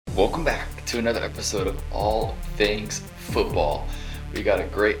Welcome back to another episode of All Things Football. We got a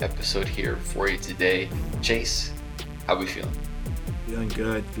great episode here for you today. Chase, how we feeling?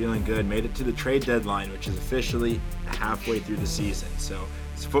 Feeling good. Made it to the trade deadline, which is officially halfway through the season. So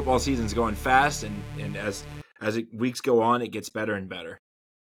football season's going fast, and as weeks go on, it gets better and better.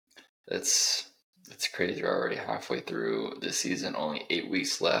 It's crazy. We're already halfway through the season. Only 8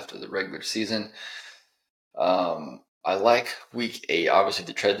 weeks left of the regular season. I like week 8. Obviously,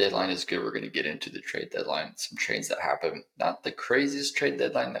 the trade deadline is good. We're going to get into the trade deadline. Some trades that happen. Not the craziest trade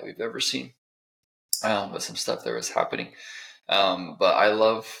deadline that we've ever seen, but some stuff that was happening. But I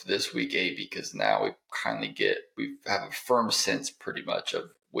love this week 8 because now we have a firm sense pretty much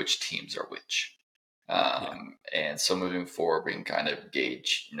of which teams are which. And so moving forward, we can kind of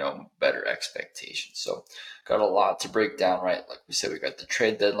gauge, better expectations. So got a lot to break down, right? Like we said, we got the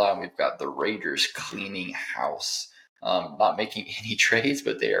trade deadline. We've got the Raiders cleaning house, not making any trades,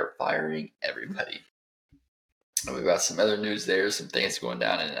 but they are firing everybody. And we've got some other news there, some things going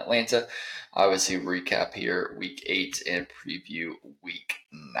down in Atlanta. Obviously, recap here week 8 and preview week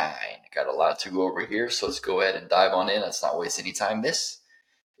 9. Got a lot to go over here, so let's go ahead and dive on in. Let's not waste any time. This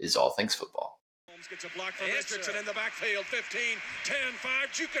is All Things Football. Gets a block from Richardson in the backfield. 15, 10,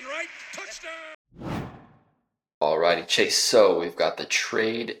 5, juking right, touchdown. Alrighty, Chase. So we've got the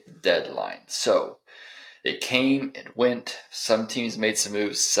trade deadline. So it came, it went. Some teams made some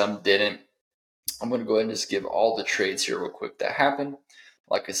moves, some didn't. I'm going to go ahead and just give all the trades here real quick that happened.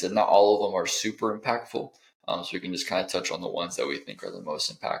 Like I said, not all of them are super impactful. So we can just kind of touch on the ones that we think are the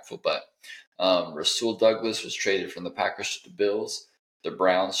most impactful. But Rasul Douglas was traded from the Packers to the Bills. The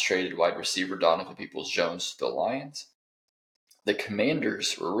Browns traded wide receiver Donovan Peoples-Jones to the Lions. The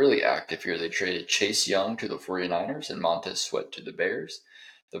Commanders were really active here. They traded Chase Young to the 49ers and Montez Sweat to the Bears.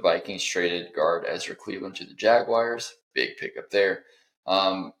 The Vikings traded guard Ezra Cleveland to the Jaguars. Big pickup there.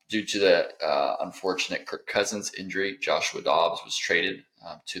 Due to the unfortunate Kirk Cousins injury, Joshua Dobbs was traded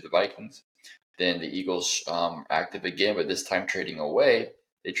to the Vikings. Then the Eagles active again, but this time trading away.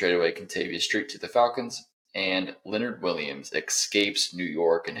 They traded away Kentavious Street to the Falcons. And Leonard Williams escapes New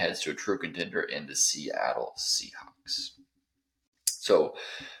York and heads to a true contender in the Seattle Seahawks. So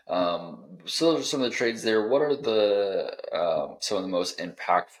those are some of the trades there. What are the some of the most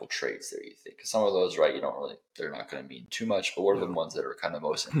impactful trades there, you think? Some of those, right, they're not going to mean too much, but what are the ones that are kind of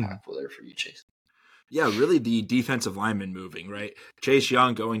most impactful there for you, Chase? Yeah, really the defensive lineman moving, right? Chase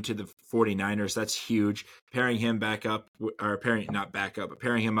Young going to the 49ers, that's huge. Pairing him pairing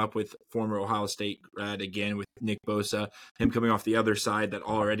him up with former Ohio State grad again with Nick Bosa, him coming off the other side, that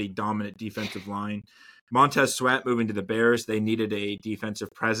already dominant defensive line. Montez Sweat moving to the Bears. They needed a defensive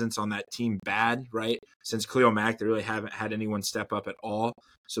presence on that team bad, right? Since Khalil Mack, they really haven't had anyone step up at all.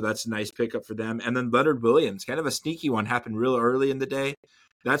 So that's a nice pickup for them. And then Leonard Williams, kind of a sneaky one, happened real early in the day.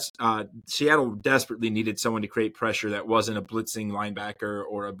 That's Seattle desperately needed someone to create pressure that wasn't a blitzing linebacker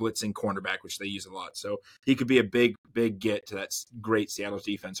or a blitzing cornerback, which they use a lot. So he could be a big get to that great Seattle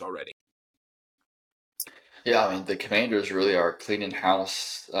defense already. Yeah, I mean, the Commanders really are cleaning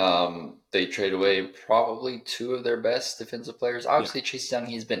house. They trade away probably 2 of their best defensive players. Obviously, Chase Young,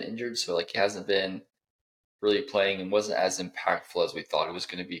 he's been injured, so he hasn't been really playing and wasn't as impactful as we thought it was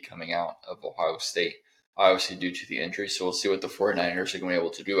going to be coming out of Ohio State. Obviously, due to the injury, so we'll see what the 49ers are going to be able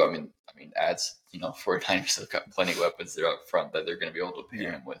to do. I mean, adds, 49ers have got plenty of weapons there up front that they're going to be able to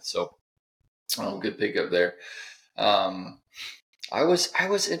pair him with. So, good pickup there. I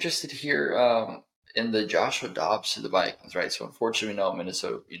was interested here in the Joshua Dobbs to the Vikings, right? So, unfortunately, we know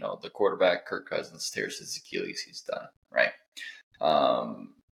Minnesota, the quarterback, Kirk Cousins, tears his Achilles. He's done, right?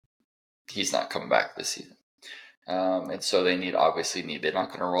 He's not coming back this season. And so they're not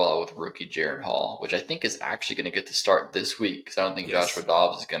going to roll out with rookie Jaron Hall, which I think is actually going to get to start this week because I don't think Joshua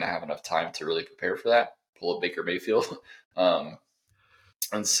Dobbs is going to have enough time to really prepare for that. Pull a Baker Mayfield.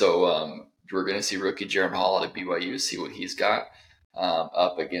 And so we're going to see rookie Jaron Hall at BYU, see what he's got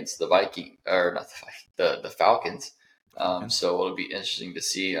up against the the Falcons. So it'll be interesting to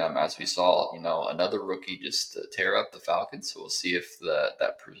see as we saw, another rookie just tear up the Falcons. So we'll see if there's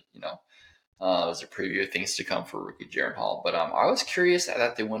a preview of things to come for rookie Jaron Hall. But I was curious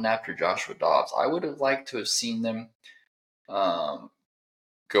that they went after Joshua Dobbs. I would have liked to have seen them go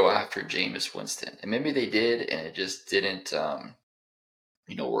after Jameis Winston. And maybe they did, and it just didn't,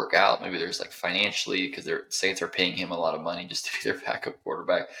 work out. Maybe there's financially, because the Saints are paying him a lot of money just to be their backup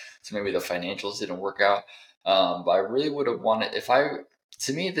quarterback. So maybe the financials didn't work out. But I really would have wanted,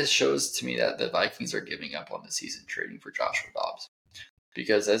 this shows to me that the Vikings are giving up on the season trading for Joshua Dobbs.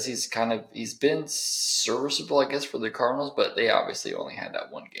 Because as he's been serviceable, I guess, for the Cardinals, but they obviously only had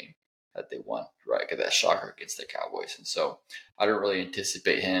that one game. that they won, right? Get that shocker against the Cowboys. And so I don't really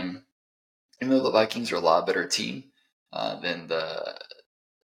anticipate him, even though the Vikings are a lot better team than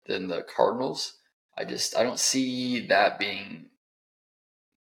the Cardinals. I don't see that being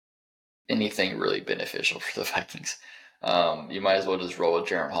anything really beneficial for the Vikings. You might as well just roll with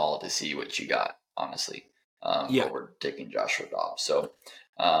Jaron Hall to see what you got, honestly, Yeah. over taking Joshua Dobbs. So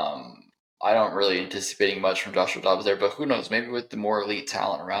I don't really anticipating much from Joshua Dobbs there, but who knows? Maybe with the more elite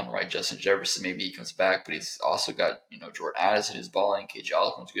talent around, right? Justin Jefferson, maybe he comes back, but he's also got, Jordan Addison who's balling, KJ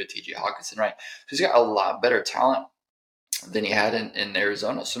Osborne's good, TJ Hawkinson, right? So he's got a lot better talent than he had in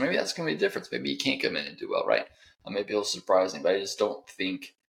Arizona. So maybe that's going to be the difference. Maybe he can't come in and do well, right? Maybe he'll surprise me, but I just don't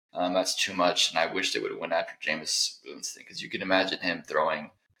think that's too much. And I wish they would have went after Jameis Winston, because you can imagine him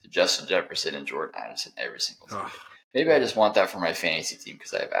throwing to Justin Jefferson and Jordan Addison every single time. Maybe I just want that for my fantasy team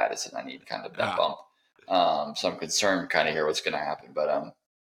because I have Addison. I need kind of that bump. So I'm concerned kind of hear what's going to happen. But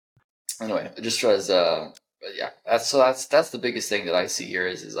anyway, just as yeah, that's the biggest thing that I see here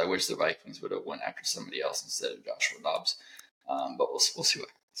is I wish the Vikings would have went after somebody else instead of Joshua Dobbs. But we'll see what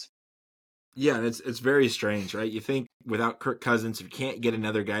happens. Yeah, and it's very strange, right? You think without Kirk Cousins, if you can't get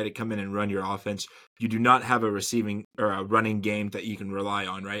another guy to come in and run your offense, you do not have a receiving or a running game that you can rely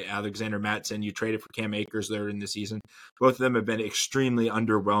on, right? Alexander Mattson, you traded for Cam Akers there in the season. Both of them have been extremely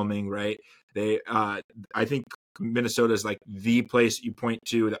underwhelming, right? I think Minnesota is like the place you point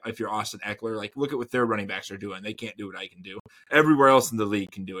to if you're Austin Eckler. Like, look at what their running backs are doing. They can't do what I can do. Everywhere else in the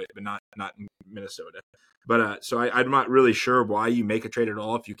league can do it, but not in Minnesota. But so I'm not really sure why you make a trade at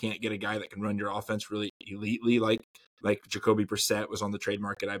all if you can't get a guy that can run your offense really elitely, like Jacoby Brissett was on the trade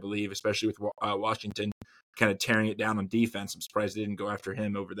market, I believe, especially with Washington kind of tearing it down on defense. I'm surprised they didn't go after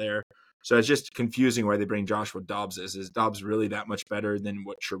him over there. So it's just confusing why they bring Joshua Dobbs. Is Dobbs really that much better than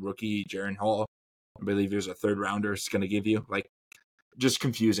what your rookie Jaron Hall, I believe he was a third rounder, is going to give you? Like, just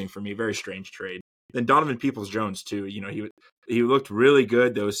confusing for me. Very strange trade. Then Donovan Peoples-Jones too. He looked really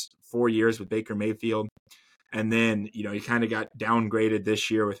good those 4 years with Baker Mayfield. And then, he kind of got downgraded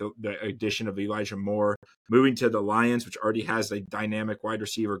this year with the addition of Elijah Moore, moving to the Lions, which already has a dynamic wide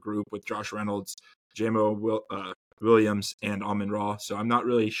receiver group with Josh Reynolds, Jamo Williams, and Amon-Ra. So I'm not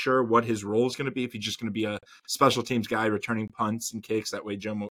really sure what his role is going to be, if he's just going to be a special teams guy returning punts and kicks. That way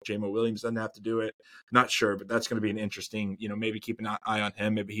Jamo Williams doesn't have to do it. Not sure, but that's going to be an interesting, maybe keep an eye on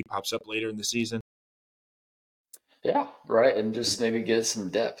him. Maybe he pops up later in the season. Yeah, right, and just maybe get some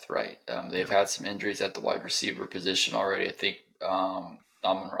depth, right? They've had some injuries at the wide receiver position already. I think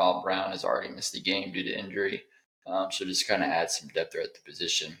Amon-Ra Brown has already missed a game due to injury, so just kind of add some depth there at the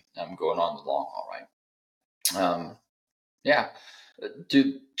position going on the long haul, right? Yeah,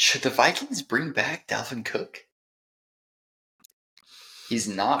 should the Vikings bring back Dalvin Cook? He's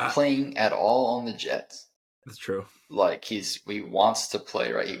not playing at all on the Jets. That's true. Like he wants to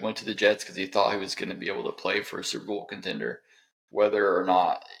play, right? He went to the Jets because he thought he was going to be able to play for a Super Bowl contender. Whether or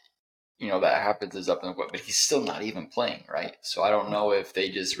not, that happens is up in the air, but he's still not even playing, right? So I don't know if they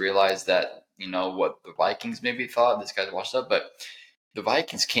just realized that, what the Vikings maybe thought, this guy's washed up, but the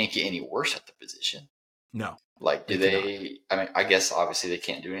Vikings can't get any worse at the position. No. Like, I guess obviously they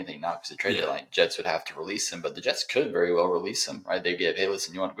can't do anything now because the trade deadline. Jets would have to release him, but the Jets could very well release him, right? They'd be like, hey,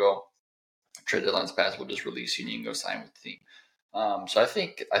 listen, you want to go? Trade deadline's passed, we'll just release you and you can go sign with the team. So I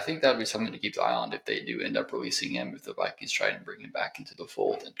think that would be something to keep the eye on if they do end up releasing him, if the Vikings try to bring him back into the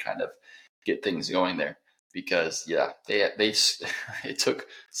fold and kind of get things going there. Because it took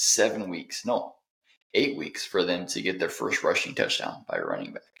 8 weeks for them to get their first rushing touchdown by a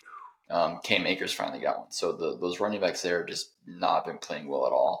running back. Cam Akers finally got one. So those running backs there have just not been playing well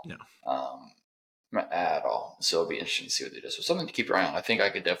at all. No. At all. So it'll be interesting to see what they do. So something to keep your eye on. I think I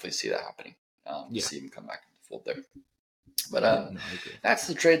could definitely see that happening. See him come back in the fold there. But that's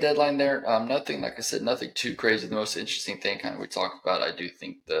the trade deadline there. Nothing, like I said, nothing too crazy. The most interesting thing kind of we talked about, I do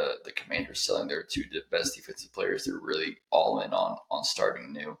think the Commanders selling their two best defensive players. They're really all in on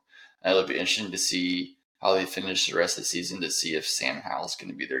starting new. And it'll be interesting to see how they finish the rest of the season, to see if Sam Howell's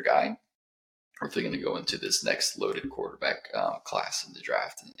going to be their guy, or if they're going to go into this next loaded quarterback class in the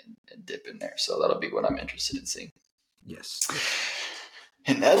draft and dip in there. So that'll be what I'm interested in seeing. Yes.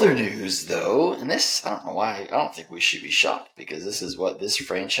 In other news, though, and this, I don't know why, I don't think we should be shocked, because this is what this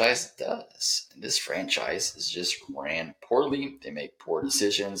franchise does. And this franchise is just ran poorly. They make poor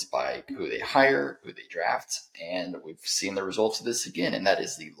decisions by who they hire, who they draft, and we've seen the results of this again, and that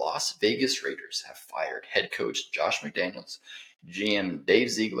is the Las Vegas Raiders have fired head coach Josh McDaniels, GM Dave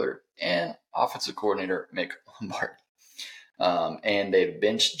Ziegler, and offensive coordinator Mick Lombardi. And they've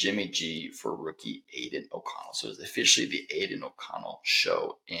benched Jimmy G for rookie Aiden O'Connell. So it's officially the Aiden O'Connell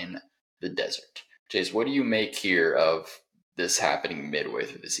show in the desert. Chase, what do you make here of this happening midway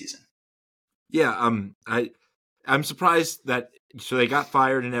through the season? Yeah, I'm surprised that so they got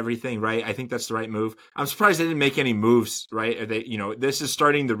fired and everything, right? I think that's the right move. I'm surprised they didn't make any moves, right? Or they, this is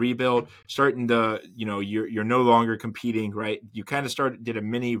starting the rebuild, starting the, you're no longer competing, right? You kind of did a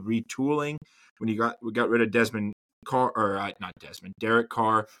mini retooling when we got rid of Desmond Carr, or not Desmond, Derek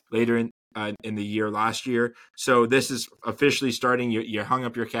Carr later in the year last year. So this is officially starting. You hung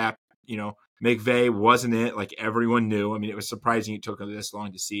up your cap, McVay wasn't it, like everyone knew. I mean, it was surprising it took this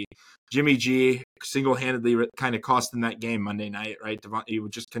long to see. Jimmy G single-handedly kind of cost them that game Monday night, right? He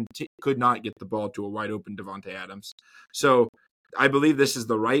could not get the ball to a wide-open Davante Adams. So I believe this is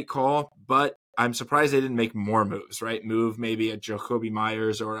the right call, but I'm surprised they didn't make more moves, right? Move maybe a Jacoby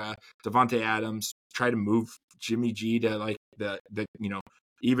Myers or a Davante Adams. Try to move Jimmy G to like the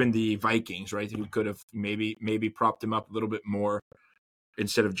even the Vikings, right? Who could have maybe propped him up a little bit more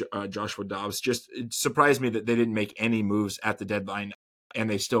instead of Joshua Dobbs. Just it surprised me that they didn't make any moves at the deadline, and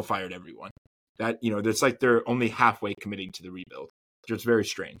they still fired everyone. That it's like they're only halfway committing to the rebuild. So it's very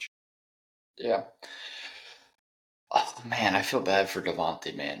strange. Yeah. Oh man, I feel bad for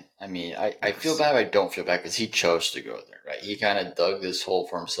Devontae, man. I mean, I Yes. feel bad. I don't feel bad because he chose to go there, right? He kind of dug this hole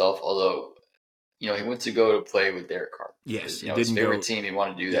for himself. Although, he went to go to play with Derek Carr. Yes, he His didn't favorite go. team. He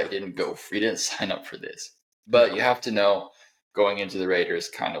wanted to do that. Yeah. He didn't sign up for this. No. But you have to know going into the Raiders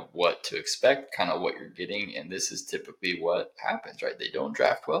kind of what to expect, kind of what you're getting, and this is typically what happens, right? They don't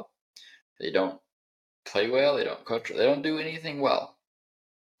draft well. They don't play well. They don't coach. They don't do anything well.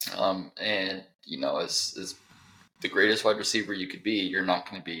 And as the greatest wide receiver you could be, you're not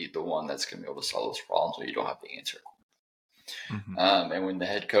going to be the one that's going to be able to solve those problems, or you don't have the answer. Mm-hmm. And when the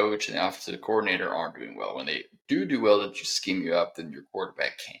head coach and the offensive coordinator aren't doing well, when they do well to just scheme you up, then your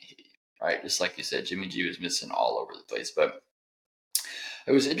quarterback can't hit you, right? Just like you said, Jimmy G was missing all over the place. But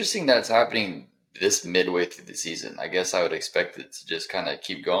it was interesting that it's happening this midway through the season. I guess I would expect it to just kind of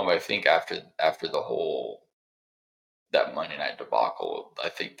keep going, but I think after the whole that Monday night debacle, I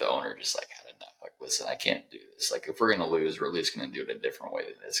think the owner just like had enough. Like, listen, I can't do this. Like, if we're gonna lose, we're at least gonna do it a different way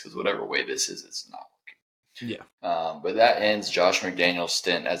than this, because whatever way this is, it's not working. Yeah. But that ends Josh McDaniel's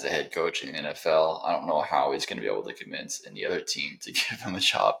stint as a head coach in the NFL. I don't know how he's going to be able to convince any other team to give him a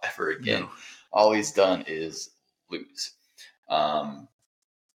job ever again. No. All he's done is lose.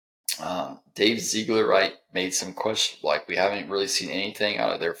 Dave Ziegler, right, made some questions. Like, we haven't really seen anything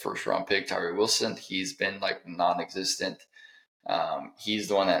out of their first round pick, Tyree Wilson. He's been like non-existent. He's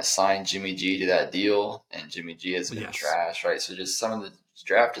the one that signed Jimmy G to that deal, and Jimmy G has been trash, right? So just some of the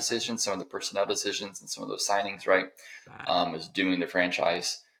draft decisions, some of the personnel decisions, and some of those signings, right, is doing the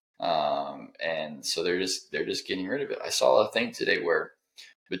franchise. And so they're just getting rid of it. I saw a thing today where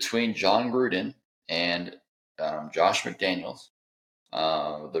between John Gruden and Josh McDaniels,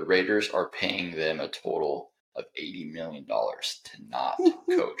 the Raiders are paying them a total of $80 million to not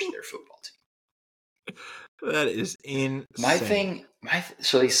coach their football team. That is insane.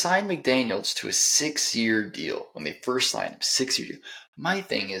 So they signed McDaniels to a 6-year deal when they first signed him. 6-year deal. My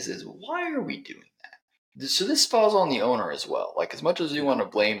thing is why are we doing that? So this falls on the owner as well. Like, as much as you want to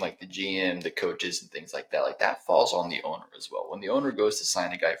blame like the GM, the coaches, and things like that falls on the owner as well. When the owner goes to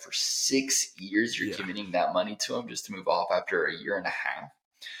sign a guy for 6 years, you're committing that money to him just to move off after a year and a half.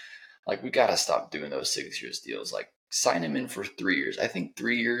 Like, we gotta stop doing those 6 years deals. Like, sign him in for 3 years. I think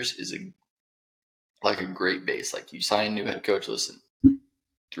 3 years is a great base. Like, you sign a new head coach, listen,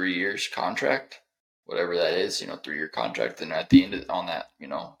 3 years contract, whatever that is, 3-year contract. And at the end on that,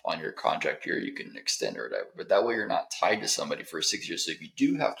 on your contract year, you can extend or whatever. But that way you're not tied to somebody for 6 years. So if you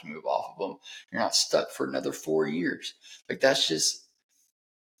do have to move off of them, you're not stuck for another 4 years. Like, that's just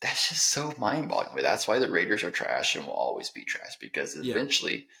so mind-boggling. But that's why the Raiders are trash and will always be trash, because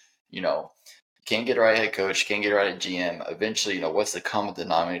eventually, can't get a right head coach, can't get a right GM. Eventually, what's the common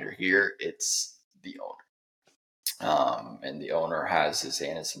denominator here? It's the owner. And the owner has his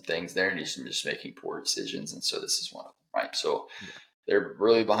hand in some things there, and he's just making poor decisions. And so this is one of them, right? So they're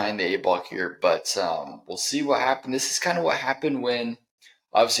really behind the 8 ball here, but we'll see what happened. This is kind of what happened when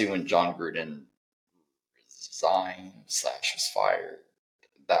John Gruden resigned / was fired.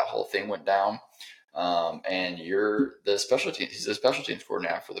 That whole thing went down. And you're the special teams. He's the special teams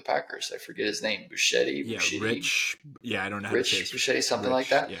coordinator for the Packers. I forget his name. Rich. Yeah, I don't know how to say it. Buschetti, something like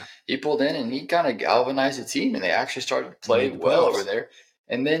that. Yeah. He pulled in and he kind of galvanized the team, and they actually started to play well over there.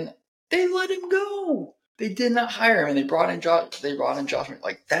 And then they let him go. They did not hire him, and they brought in Josh.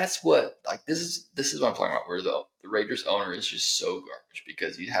 Like, that's what. Like, this is what I'm talking about. Where the Raiders owner is just so garbage,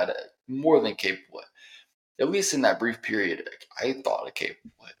 because he had a more than capable, at least in that brief period, I thought a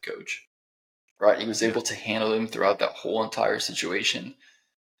capable head coach. Right, he was able to handle him throughout that whole entire situation.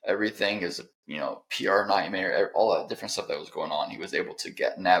 everything is, PR nightmare, all that different stuff that was going on. He was able to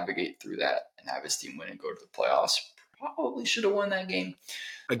navigate through that and have his team win and go to the playoffs. Probably should have won that game.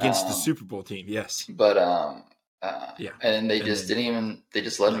 against the Super Bowl team. Yes. But Yeah. and they And just then, didn't even they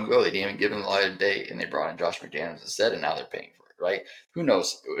just let no. him go. They didn't even give him the light of day, and they brought in Josh McDaniels instead, and now they're paying for it, right? Who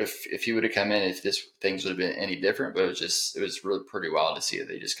knows if he would have come in, if things would have been any different? But it was really pretty wild to see that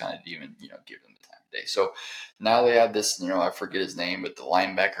they just kind of even give them the time of day. So now they have this, I forget his name, but the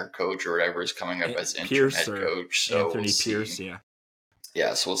linebacker coach or whatever is coming up as interim Pierce head or coach. So Anthony we'll see. Pierce, yeah.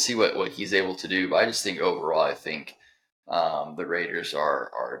 Yeah, so we'll see what he's able to do. But I just think overall, I think the Raiders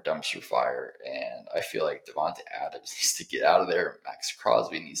are a dumpster fire, and I feel like Devontae Adams needs to get out of there. Max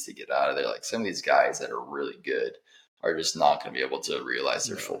Crosby needs to get out of there. Like some of these guys that are really good are just not going to be able to realize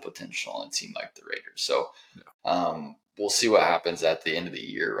their full potential on a team like the Raiders. So we'll see what happens at the end of the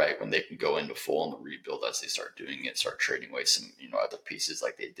year, right? When they can go into full in the rebuild as they start doing it, start trading away some, other pieces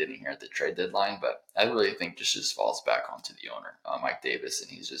like they did in here at the trade deadline. But I really think just falls back onto the owner, Mike Davis, and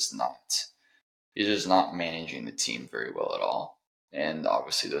he's just not managing the team very well at all. And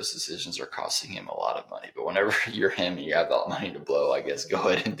obviously those decisions are costing him a lot of money. But whenever you're him and you have that money to blow, I guess go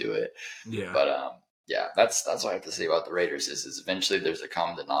ahead and do it. Yeah. But yeah, that's what I have to say about the Raiders is eventually there's a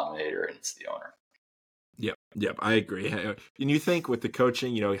common denominator, and it's the owner. Yep, I agree. And you think with the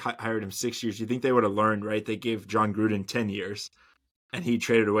coaching, he hired him 6 years, you think they would have learned, right? They gave John Gruden 10 years, and he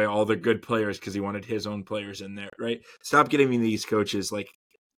traded away all the good players because he wanted his own players in there, right? Stop giving these coaches like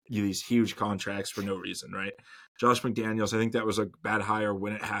these huge contracts for no reason, right? Josh McDaniels, I think that was a bad hire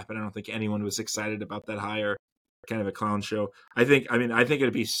when it happened. I don't think anyone was excited about that hire. Kind of a clown show. I think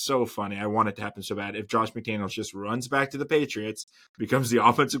it'd be so funny. I want it to happen so bad if Josh McDaniels just runs back to the Patriots, becomes the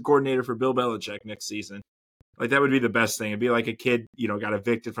offensive coordinator for Bill Belichick next season. Like that would be the best thing. It'd be like a kid, got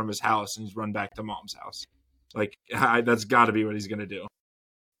evicted from his house and he's run back to mom's house. Like that's got to be what he's gonna do.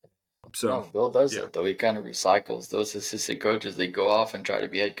 So no, Bill does it though. He kind of recycles those assistant coaches. They go off and try to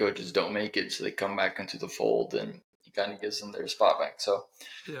be head coaches, don't make it, so they come back into the fold, and he kind of gives them their spot back. So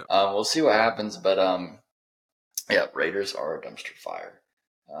we'll see what happens. But yeah, Raiders are a dumpster fire.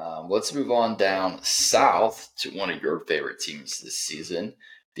 Let's move on down south to one of your favorite teams this season.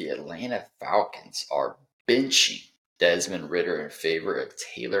 The Atlanta Falcons are benching Desmond Ridder in favor of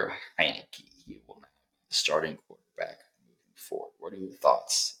Taylor Heineke. He will now be the starting quarterback moving forward. What are your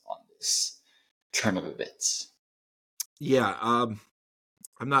thoughts on this turn of events? Yeah, I'm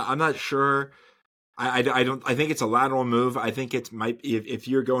not sure. I don't. I think it's a lateral move. I think it might. If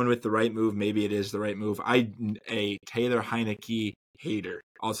you're going with the right move, maybe it is the right move. A Taylor Heineke hater.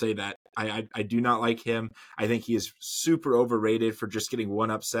 I'll say that. I do not like him. I think he is super overrated for just getting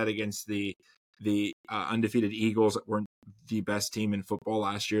one upset against the undefeated Eagles that weren't the best team in football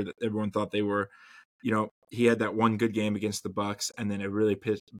last year. That everyone thought they were. He had that one good game against the Bucks, and then a really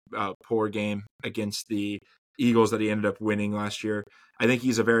poor game against the Eagles that he ended up winning last year. I think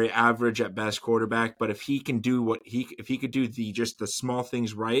he's a very average at best quarterback, but if he can do if he could do just the small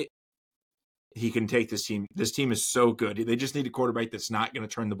things right, he can take this team. This team is so good. They just need a quarterback that's not going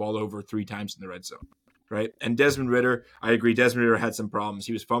to turn the ball over 3 times in the red zone, right? And Desmond Ridder, I agree. Desmond Ridder had some problems.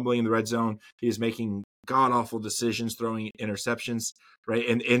 He was fumbling in the red zone. He was making god awful decisions, throwing interceptions, right?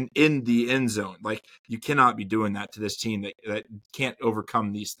 And in the end zone, like you cannot be doing that to this team that can't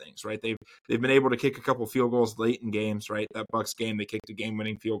overcome these things, right? They've been able to kick a couple field goals late in games, right? That Bucks game, they kicked a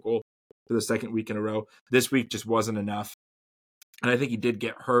game-winning field goal for the second week in a row. This week just wasn't enough. And I think he did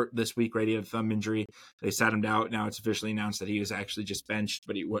get hurt this week, right? He had a thumb injury. They sat him out. Now it's officially announced that he was actually just benched,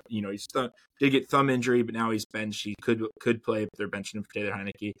 but he did get thumb injury, but now he's benched. He could play if they're benching him for Taylor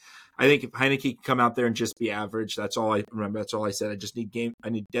Heineke. I think if Heineke can come out there and just be average, that's all I remember. That's all I said. I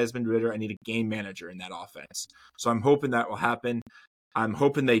need Desmond Ridder. I need a game manager in that offense. So I'm hoping that will happen. I'm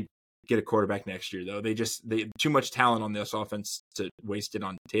hoping they get a quarterback next year, though. They too much talent on this offense to waste it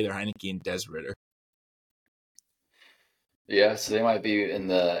on Taylor Heineke and Des Ridder. Yeah, so they might be in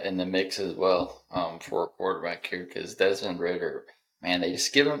the mix as well for a quarterback here because Desmond Ridder, man, they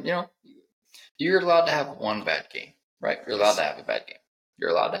just give him, you're allowed to have one bad game, right? You're allowed to have a bad game. You're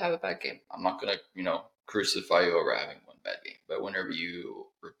allowed to have a bad game. I'm not going to, crucify you over having one bad game. But whenever you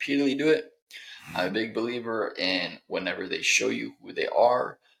repeatedly do it, I'm a big believer in whenever they show you who they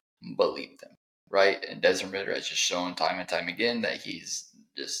are, believe them, right? And Desmond Ridder has just shown time and time again that he's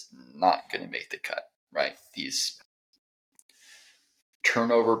just not going to make the cut, right? He's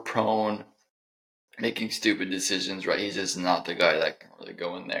turnover prone, making stupid decisions, right? He's just not the guy that can really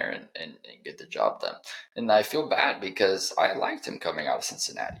go in there and get the job done. And I feel bad because I liked him coming out of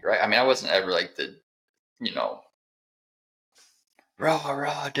Cincinnati, right? I mean, I wasn't ever like the,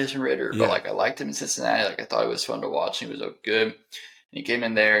 rah, Desmond Ritter, but like I liked him in Cincinnati. Like I thought it was fun to watch. He was good. he came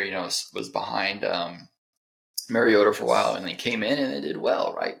in there, was behind Mariota for a while, and then came in and it did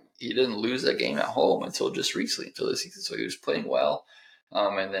well, right? He didn't lose that game at home until just recently, until this season. So he was playing well.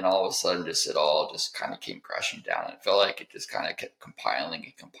 And then all of a sudden, it all just kind of came crashing down. And it felt like it just kind of kept compiling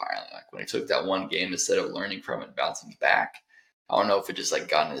and compiling. Like when he took that one game, instead of learning from it and bouncing back, I don't know if it just like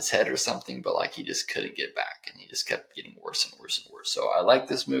got in his head or something, but like he just couldn't get back, and he just kept getting worse and worse and worse. So I like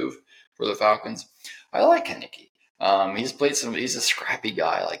this move for the Falcons. I like Heineke. He's a scrappy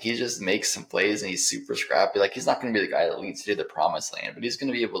guy. Like he just makes some plays and he's super scrappy. Like he's not going to be the guy that leads you to the promised land, but he's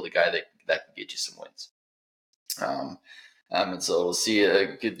going to be able to guy that can get you some wins. And so we'll see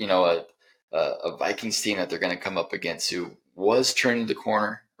a good, a Vikings team that they're going to come up against who was turning the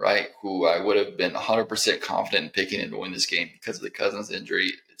corner, right? Who I would have been 100% confident in picking him to win this game because of the Cousins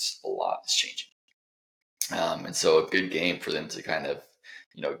injury. A lot is changing. And so a good game for them to kind of,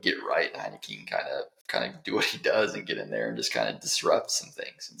 get right. Heineke can kind of do what he does and get in there and just kind of disrupt some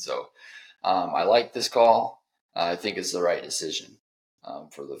things. And so I like this call. I think it's the right decision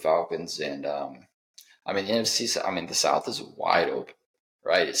for the Falcons. And the NFC, the South is wide open,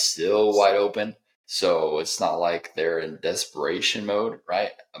 right? It's still wide open. So it's not like they're in desperation mode,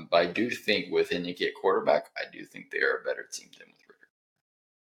 right? But I do think with Heineke at quarterback, I do think they are a better team than with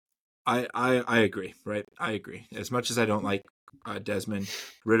Ritter. I agree, right? I agree. As much as I don't like Desmond,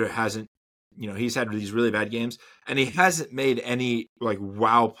 Ritter hasn't, he's had these really bad games, and he hasn't made any like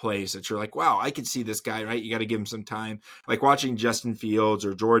wow plays that you're like, wow, I can see this guy, right? You got to give him some time. Like watching Justin Fields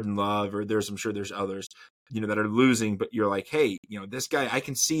or Jordan Love, or I'm sure there's others, that are losing, but you're like, hey, this guy, I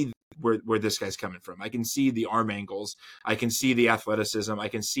can see where this guy's coming from. I can see the arm angles. I can see the athleticism. I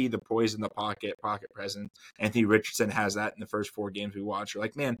can see the poise in the pocket presence. Anthony Richardson has that in the first 4 games we watched. You're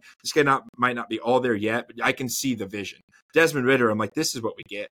like, man, this guy might not be all there yet, but I can see the vision. Desmond Ritter, I'm like, this is what we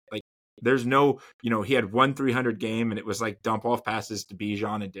get. Like, there's no, he had 1 300 game, and it was like dump off passes to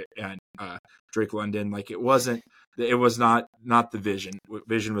Bijan and Drake London. Like it was not the vision.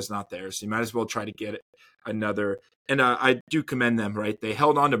 Vision was not there. So you might as well try to get it another. And I do commend them, right? They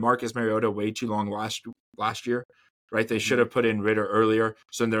held on to Marcus Mariota way too long last year, right? They should have put in Ritter earlier,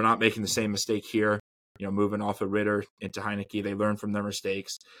 so they're not making the same mistake here. Moving off of Ritter into Heineke, they learn from their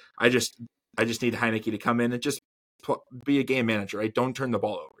mistakes. I just need Heineke to come in and just be a game manager, right? Don't turn the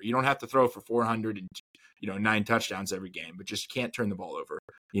ball over. You don't have to throw for 400 and 9 touchdowns every game, but just can't turn the ball over.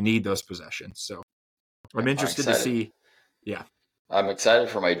 You need those possessions. So I'm interested to see. Yeah. I'm excited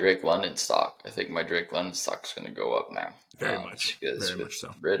for my Drake London stock. I think my Drake London stock is going to go up now. Very much. Because very much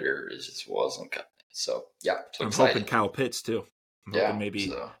so. Ritter just wasn't cutting it. So, yeah. So I'm excited. hoping Kyle Pitts, too. I'm hoping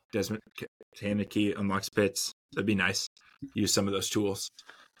maybe Desmond Heineke unlocks Pitts. That'd be nice. Use some of those tools.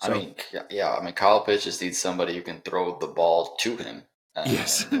 So, Kyle Pitts just needs somebody who can throw the ball to him.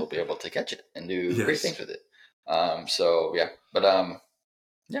 Yes. And he'll be able to catch it and do great things with it. So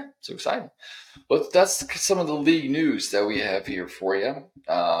exciting. Well, that's some of the league news that we have here for you.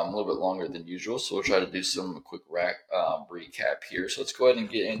 A little bit longer than usual, so we'll try to do some quick recap here. So let's go ahead and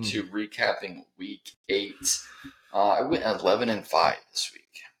get into recapping Week 8. I went 11-5 this week.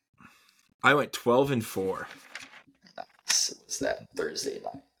 I went 12-4. Nice. It was that Thursday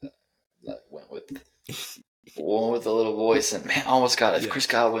night that went with one with the little voice, and man, almost got it. Yeah. Chris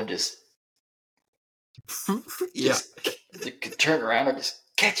Godwin just turn around and just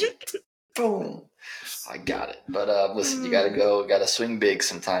catch it. Boom. I got it. But listen, you got to swing big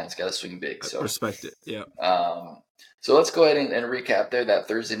sometimes. Got to swing big. So respect it. Yeah. So let's go ahead and recap there. That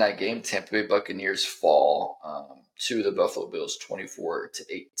Thursday night game, Tampa Bay Buccaneers fall to the Buffalo Bills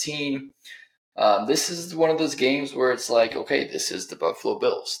 24-18. This is one of those games where it's like, okay, this is the Buffalo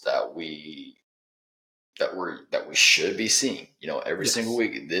Bills that we should be seeing. Every single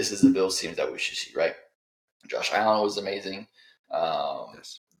week, this is the Bills team that we should see, right? Josh Allen was amazing.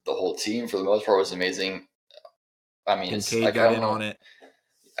 The whole team, for the most part, was amazing. I mean, Kincaid got in on it.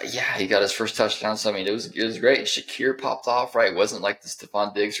 Yeah, he got his first touchdown. So, I mean, it was great. Shakir popped off, right? It wasn't like the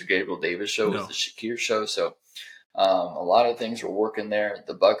Stephon Diggs or Gabriel Davis show. It was the Shakir show. So, a lot of things were working there.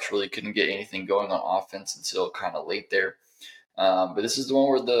 The Bucs really couldn't get anything going on offense until kind of late there. But this is the one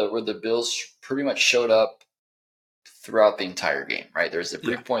where the Bills pretty much showed up throughout the entire game, right? There's a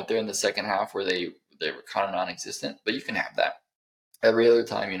brief point there in the second half where they were kind of non-existent, but you can have that. Every other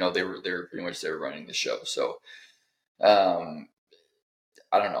time, they were pretty much there running the show. So, I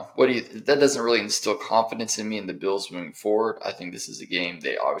don't know. That doesn't really instill confidence in me in the Bills moving forward. I think this is a game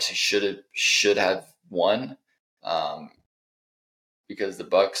they obviously should have won, because the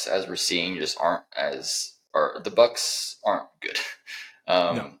Bucs, as we're seeing, just the Bucs aren't good.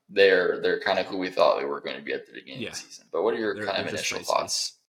 No. They're kind of who we thought they were going to be at the beginning of the season. But what are your kind of initial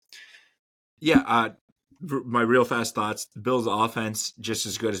thoughts? Yeah, my real fast thoughts. The Bills' offense just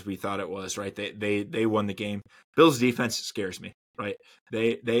as good as we thought it was. Right, they won the game. Bills' defense scares me. Right,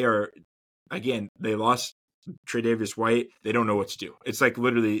 they are again. They lost Tre'Davious White. They don't know what to do. It's like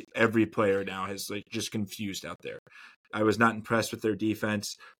literally every player now is like just confused out there. I was not impressed with their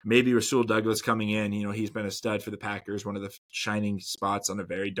defense. Maybe Rasul Douglas coming in, he's been a stud for the Packers, one of the shining spots on a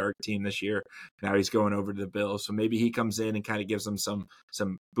very dark team this year. Now he's going over to the Bills. So maybe he comes in and kind of gives them some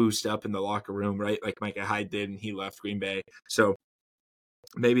boost up in the locker room, right? Like Micah Hyde did, and he left Green Bay. So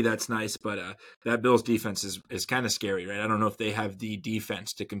maybe that's nice, but that Bills defense is kind of scary, right? I don't know if they have the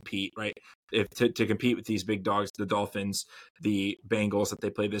defense to compete, right? If to compete with these big dogs, the Dolphins, the Bengals that they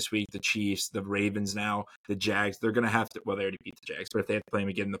play this week, the Chiefs, the Ravens now, the Jags, they're going to have to, well, they already beat the Jags, but if they have to play them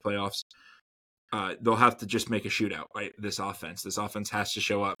again in the playoffs, they'll have to just make a shootout, right? This offense has to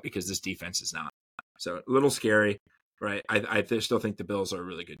show up because this defense is not. So a little scary, right? I still think the Bills are a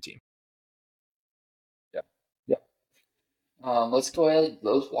really good team. Let's go ahead.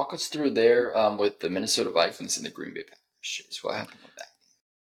 Let's walk us through there with the Minnesota Vikings and the Green Bay Packers. What happened with that?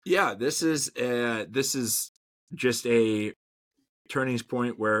 Yeah, this is just a turning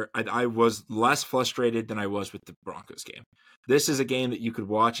point where I was less frustrated than I was with the Broncos game. This is a game that you could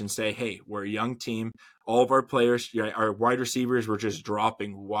watch and say, hey, we're a young team. All of our players, our wide receivers were just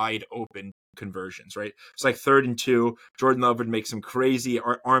dropping wide open conversions, right? It's like 3rd and 2. Jordan Love would make some crazy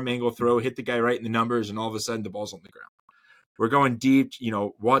arm angle throw, hit the guy right in the numbers, and all of a sudden the ball's on the ground. We're going deep.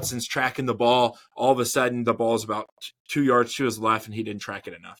 Watson's tracking the ball. All of a sudden, the ball's about 2 yards to his left, and he didn't track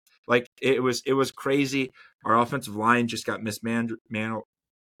it enough. Like it was crazy. Our offensive line just got mismanaged.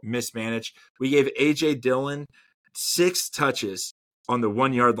 We gave A.J. Dillon 6 touches on the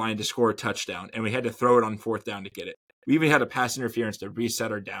 1 yard line to score a touchdown, and we had to throw it on 4th down to get it. We even had a pass interference to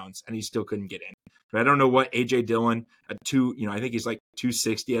reset our downs, and he still couldn't get in. But I don't know what A.J. Dillon at I think he's like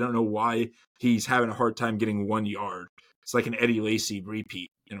 260. I don't know why he's having a hard time getting 1 yard. It's like an Eddie Lacy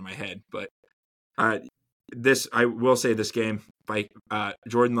repeat in my head. But I will say this game, by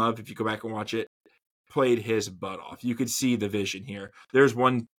Jordan Love, if you go back and watch it, played his butt off. You could see the vision here. There's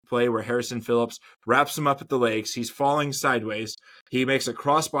one play where Harrison Phillips wraps him up at the legs. He's falling sideways. He makes a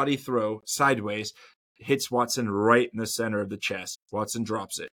crossbody throw sideways, hits Watson right in the center of the chest. Watson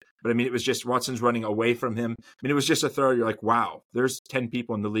drops it. But I mean, it was just Watson's running away from him. I mean, it was just a throw. You're like, wow, there's 10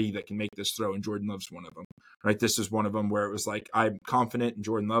 people in the league that can make this throw, and Jordan Love's one of them. Right? This is one of them where it was like, I'm confident in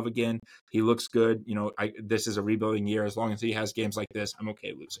Jordan Love again. He looks good. This is a rebuilding year. As long as he has games like this, I'm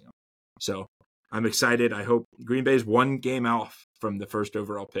okay losing him. So I'm excited. I hope Green Bay's one game off from the first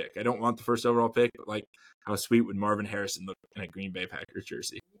overall pick. I don't want the first overall pick, but like, how sweet would Marvin Harrison look in a Green Bay Packers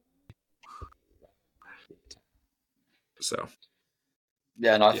jersey? So.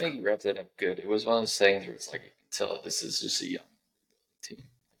 Yeah, no, I think he wrapped it up good. It was one of those things where it's like, you can tell this is just a young team.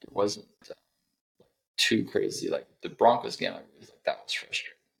 Like, it wasn't too crazy. Like the Broncos game, I was like, that was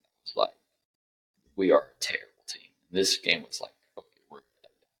frustrating. It was like, we are a terrible team. This game was like, okay, we're a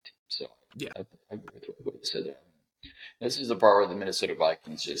team. So yeah, I agree with what you said there. This is the part where the Minnesota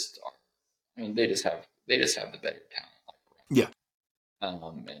Vikings just are. I mean, they just have the better talent. Yeah.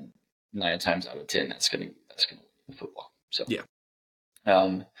 And 9 times out of 10, that's gonna win the football. So yeah.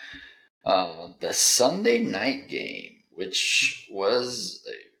 The Sunday night game, which was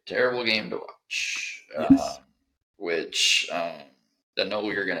a terrible game to watch, yes. Which I know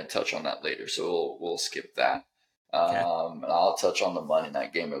we're going to touch on that later, so we'll skip that. Okay. And I'll touch on the Monday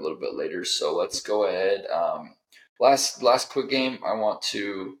night game a little bit later. So let's go ahead. Last quick game, I want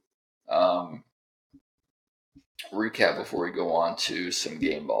to recap before we go on to some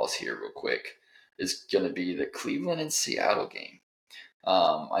game balls here real quick. Is going to be the Cleveland and Seattle game.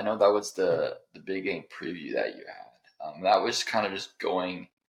 I know that was the big game preview that you had. That was kind of just going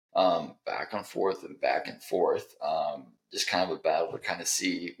back and forth. Just kind of a battle to kind of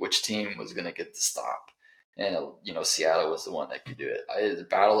see which team was going to get the stop. And, Seattle was the one that could do it. The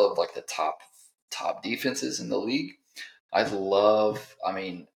battle of like the top defenses in the league. The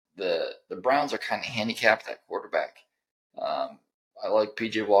Browns are kind of handicapped at quarterback. I like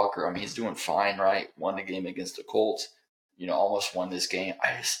PJ Walker. I mean, he's doing fine, right? Won the game against the Colts. Almost won this game.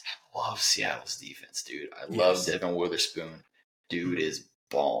 I just love Seattle's defense, dude. I love Devin Witherspoon. Dude is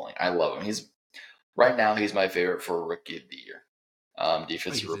balling. I love him. Right now, he's my favorite for Rookie of the Year.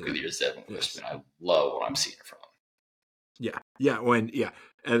 Defensive Rookie of the Year is Devin Witherspoon. I love what I'm seeing from him. Yeah.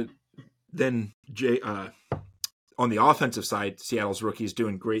 And then on the offensive side, Seattle's rookies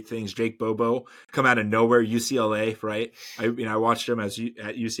doing great things. Jake Bobo come out of nowhere, UCLA, right? I watched him at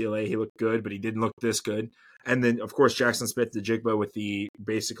UCLA. He looked good, but he didn't look this good. And then, of course, Jackson Smith-Njigba with the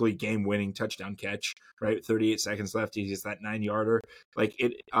basically game-winning touchdown catch, right? 38 seconds left. He gets that 9-yarder. Like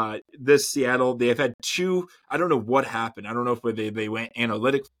this Seattle, they have had two. I don't know what happened. I don't know if they went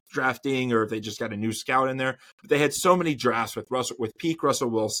analytic drafting or if they just got a new scout in there. But they had so many drafts with peak Russell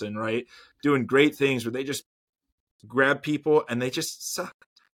Wilson, right, doing great things where they just grab people and they just suck.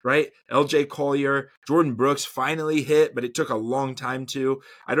 Right? LJ Collier, Jordan Brooks finally hit, but it took a long time to.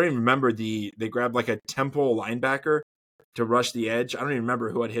 I don't even remember they grabbed like a Temple linebacker to rush the edge. I don't even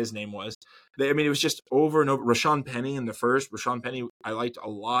remember what his name was. It was just over and over. Rashawn Penny in the first. Rashawn Penny I liked a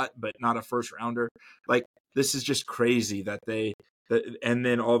lot, but not a first rounder. Like, this is just crazy and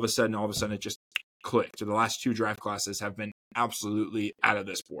then all of a sudden it just clicked. The last two draft classes have been absolutely out of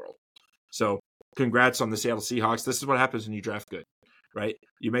this world. So congrats on the Seattle Seahawks. This is what happens when you draft good. Right?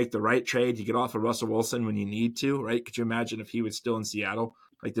 You make the right trade. You get off of Russell Wilson when you need to, right? Could you imagine if he was still in Seattle?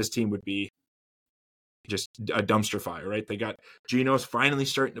 Like, this team would be just a dumpster fire, right? They got Geno's finally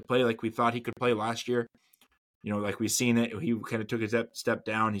starting to play like we thought he could play last year. Like we've seen it. He kind of took a step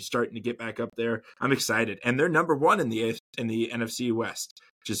down. He's starting to get back up there. I'm excited. And they're number one in the NFC West,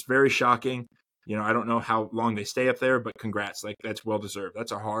 which is very shocking. I don't know how long they stay up there, but congrats. Like, that's well deserved.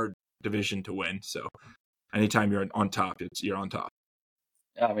 That's a hard division to win. So anytime you're on top, you're on top.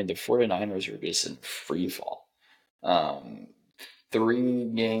 The 49ers are just in free fall.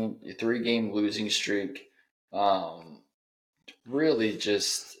 3-game losing streak. Really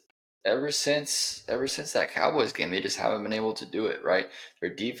just ever since that Cowboys game, they just haven't been able to do it, right?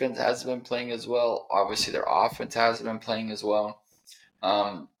 Their defense hasn't been playing as well. Obviously, their offense hasn't been playing as well.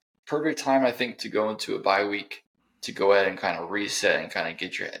 Perfect time, I think, to go into a bye week to go ahead and kind of reset and kind of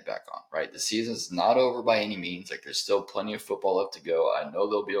get your head back on, right? The season's not over by any means. Like, there's still plenty of football left to go. I know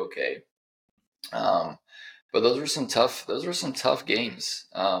they'll be okay. But those were some tough games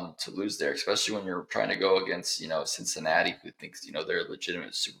to lose there, especially when you're trying to go against, Cincinnati, who thinks, they're a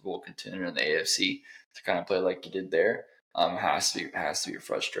legitimate Super Bowl contender in the AFC. To kind of play like you did there has to be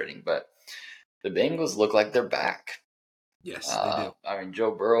frustrating. But the Bengals look like they're back. Yes, they do. Joe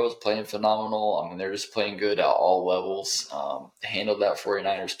Burrow is playing phenomenal. They're just playing good at all levels. Handled that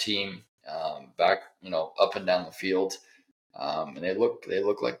 49ers team back, up and down the field. And they look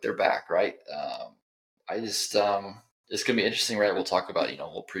like they're back, right? It's going to be interesting, right? We'll talk about,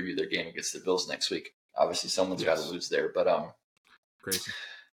 we'll preview their game against the Bills next week. Obviously, someone's got to lose there, but crazy.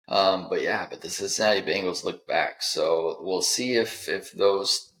 But the Cincinnati Bengals look back. So we'll see if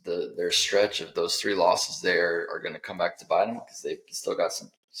their stretch of those 3 losses there are going to come back to bite them, because they've still got some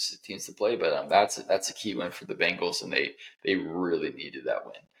teams to play. But that's a key win for the Bengals, and they really needed that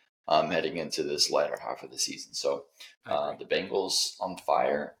win heading into this latter half of the season. So the Bengals on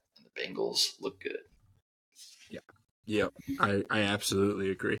fire, and the Bengals look good. Yeah, I absolutely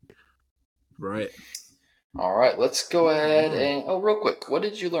agree. Right. All right, let's go ahead and real quick, what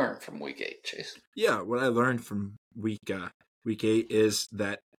did you learn from Week 8, Chase? Yeah, what I learned from Week 8 is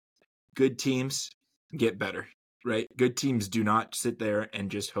that good teams get better. Right? Good teams do not sit there and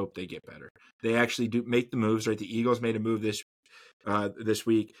just hope they get better. They actually do make the moves. Right? The Eagles made a move this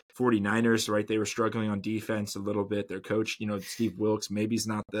week. 49ers, right? They were struggling on defense a little bit. Their coach, Steve Wilkes, maybe he's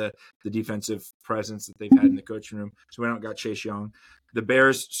not the defensive presence that they've had in the coaching room. So we went out and got Chase Young. The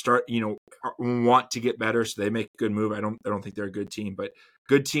Bears want to get better, so they make a good move. I don't think they're a good team, but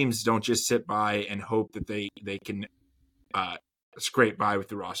good teams don't just sit by and hope that they can scrape by with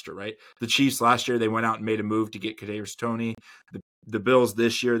the roster, right? The Chiefs last year, they went out and made a move to get Kadarius Toney. The Bills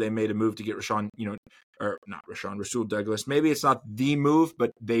this year, they made a move to get Rasul Douglas. Maybe it's not the move,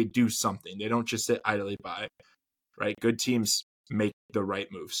 but they do something. They don't just sit idly by, right? Good teams make the right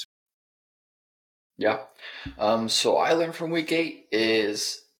moves. Yeah. So I learned from Week 8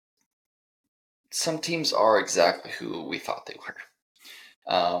 is some teams are exactly who we thought they were.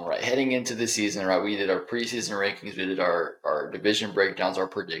 Right, heading into the season, right, we did our preseason rankings, we did our division breakdowns, our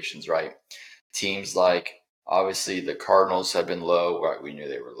predictions, right? Teams like, obviously, the Cardinals have been low, right? We knew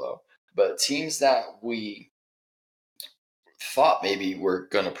they were low. But teams that we thought maybe were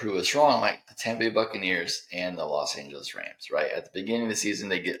going to prove us wrong, like the Tampa Bay Buccaneers and the Los Angeles Rams, right? At the beginning of the season,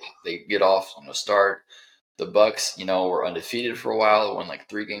 they get off, start. The Bucs, were undefeated for a while, won like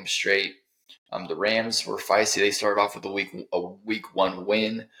 3 games straight. The Rams were feisty. They started off with a week 1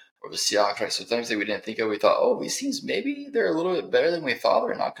 win, or the Seahawks, right? So things that we didn't think of, we thought, these teams, maybe they're a little bit better than we thought.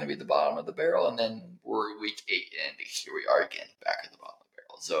 They're not going to be at the bottom of the barrel. And then we're Week 8, and here we are again, back at the bottom of the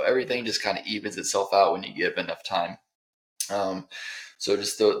barrel. So everything just kind of evens itself out when you give enough time. So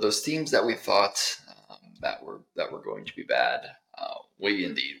just those teams that we thought that were going to be bad, we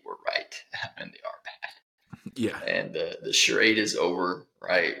indeed were right, and they are bad. Yeah, and the charade is over,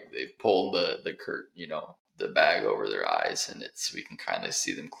 right? They've pulled the the bag over their eyes, and we can kind of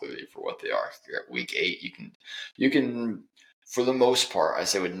see them clearly for what they are. If you're at week 8, you can for the most part, I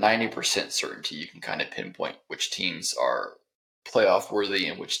say with 90% certainty, you can kind of pinpoint which teams are playoff worthy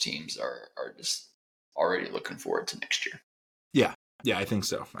and which teams are just already looking forward to next year. Yeah, I think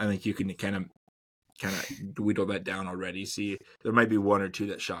so. I think you can kind of whittle that down already. See, there might be one or two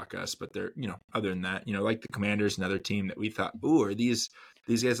that shock us, but they're, other than that, like the Commanders, another team that we thought, ooh, are these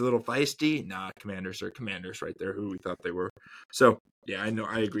guys a little feisty? Nah, Commanders are Commanders right there, who we thought they were. So yeah,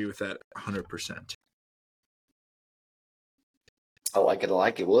 I agree with that 100%. I like it.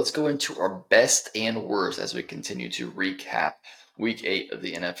 Well, let's go into our best and worst as we continue to recap week 8 of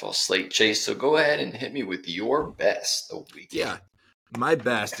the NFL slate. Chase, so go ahead and hit me with your best of week 8. Yeah. My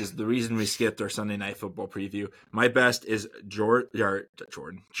best is the reason we skipped our Sunday Night Football preview. My best is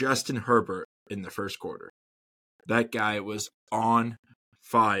Justin Herbert in the first quarter. That guy was on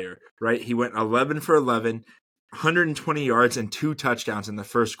fire, right? He went 11 for 11, 120 yards and 2 touchdowns in the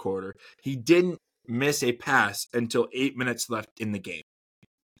first quarter. He didn't miss a pass until 8 minutes left in the game.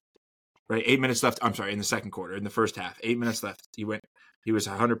 Right? 8 minutes left. I'm sorry, in the second quarter, in the first half. 8 minutes left. He was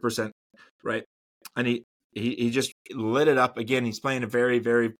 100%, right? And he just lit it up again. He's playing a very,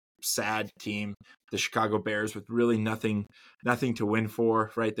 very sad team, the Chicago Bears, with really nothing to win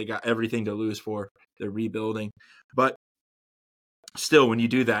for, right? They got everything to lose for. They're rebuilding. But still, when you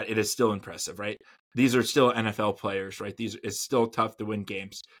do that, it is still impressive, right? These are still NFL players, right? It's still tough to win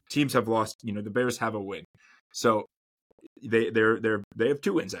games. Teams have lost, the Bears have a win. So they have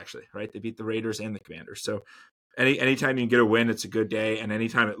 2 wins actually, right? They beat the Raiders and the Commanders. So anytime you can get a win, it's a good day. And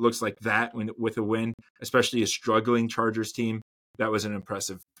anytime it looks like that with a win, especially a struggling Chargers team, that was an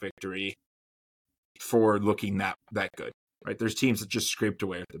impressive victory for looking that good, right? There's teams that just scraped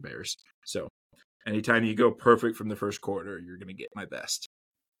away at the Bears. So anytime you go perfect from the first quarter, you're going to get my best.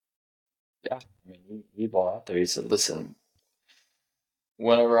 Yeah, I mean, he ball out there. He said, listen,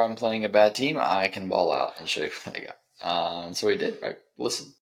 whenever I'm playing a bad team, I can ball out and show you what I got. So he did, right?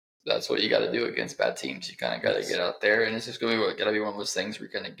 Listen, that's what you got to do against bad teams. You kind of got to get out there, and it's just going to be one of those things where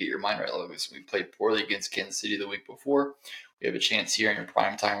you're going to get your mind right. Like, we played poorly against Kansas City the week before. We have a chance here in your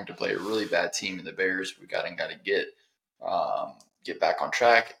prime time to play a really bad team in the Bears. We got to get back on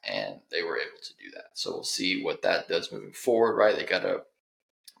track, and they were able to do that. So we'll see what that does moving forward, right? They got to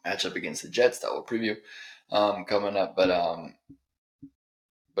match up against the Jets that we'll preview coming up, but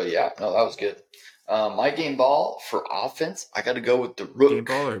yeah, no, that was good. My game ball for offense, I got to go with the Rook. Game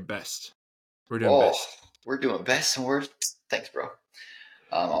ball or best? We're doing best. We're doing best and worst. Thanks, bro.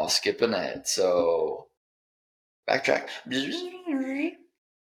 I'll skip ahead. So, backtrack.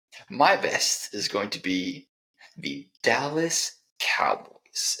 My best is going to be the Dallas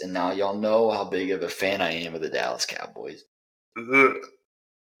Cowboys. And now y'all know how big of a fan I am of the Dallas Cowboys.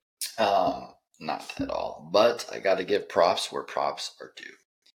 Not at all. But I got to give props where props are due.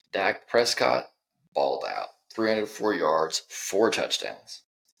 Dak Prescott balled out. 304 yards, 4 touchdowns.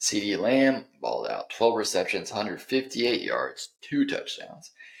 CeeDee Lamb balled out. 12 receptions, 158 yards, 2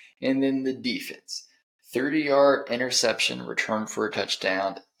 touchdowns. And then the defense. 30-yard interception, return for a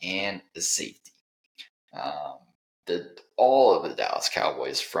touchdown, and a safety. All of the Dallas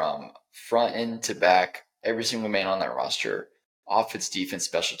Cowboys, from front end to back, every single man on that roster, offense, defense,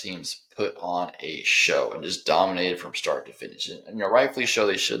 special teams, put on a show and just dominated from start to finish. And rightfully so,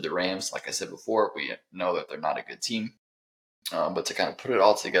 they should. The Rams, like I said before, we know that they're not a good team. But to kind of put it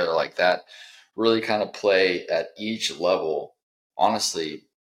all together like that, really kind of play at each level, honestly,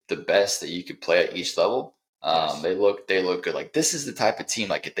 the best that you could play at each level. Yes. They look good. Like, this is the type of team,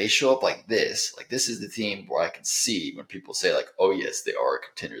 like, if they show up like this is the team where I can see when people say, like, oh yes, they are a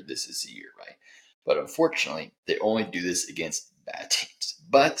contender, this is the year, right? But unfortunately, they only do this against bad teams.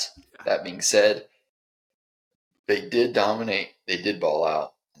 But that being said, they did dominate, they did ball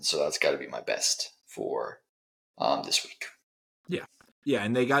out, and so that's got to be my best for this week. Yeah,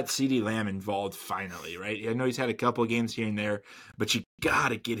 and they got CeeDee Lamb involved finally, right? I know he's had a couple of games here and there, but you got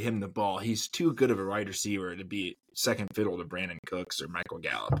to get him the ball. He's too good of a wide receiver to be second fiddle to Brandon Cooks or Michael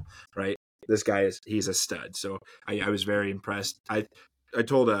Gallup, right? This guy he's a stud. So I was very impressed. I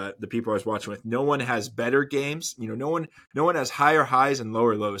told the people I was watching with, no one has better games. No one has higher highs and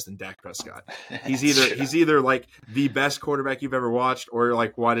lower lows than Dak Prescott. He's either like the best quarterback you've ever watched, or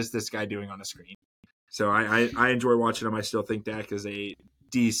like, what is this guy doing on a screen? So I enjoy watching him. I still think Dak is a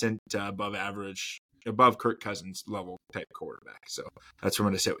decent, above average, above Kirk Cousins level type quarterback. So that's where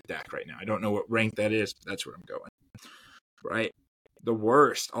I'm going to sit with Dak right now. I don't know what rank that is, but that's where I'm going. Right. The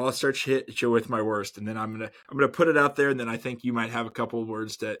worst. I'll start hit you with my worst, and then I'm gonna put it out there, and then I think you might have a couple of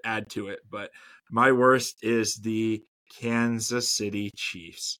words to add to it. But my worst is the Kansas City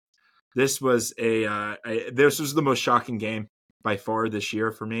Chiefs. This was this was the most shocking game by far this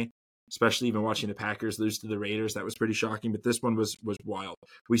year for me, especially even watching the Packers lose to the Raiders. That was pretty shocking, but this one was wild.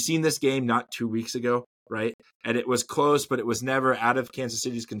 We seen this game not 2 weeks ago, right? And it was close, but it was never out of Kansas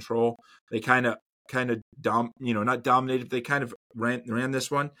City's control. They kind of not dominated, they kind of ran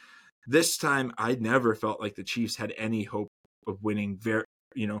this one. This time I never felt like the Chiefs had any hope of winning.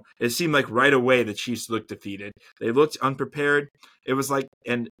 It seemed like right away the Chiefs looked defeated. They looked unprepared. It was like,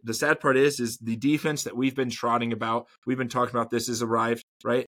 and the sad part is the defense that we've been trotting about, we've been talking about, this has arrived,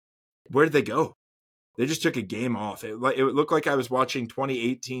 right? Where did they go? They just took a game off. It looked like I was watching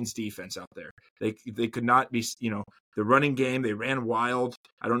 2018's defense out there. They could not be, the running game, they ran wild.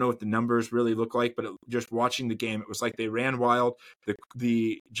 I don't know what the numbers really look like, but just watching the game, it was like they ran wild.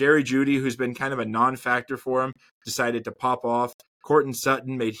 The Jerry Jeudy, who's been kind of a non-factor for him, decided to pop off. Courtland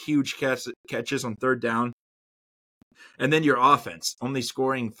Sutton made huge catches on third down. And then your offense, only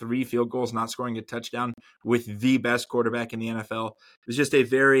scoring 3 field goals, not scoring a touchdown with the best quarterback in the NFL. It was just a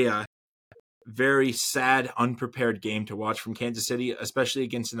very sad, unprepared game to watch from Kansas City, especially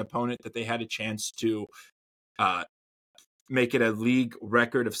against an opponent that they had a chance to make it a league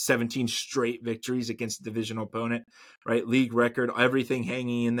record of 17 straight victories against a divisional opponent, right? League record, everything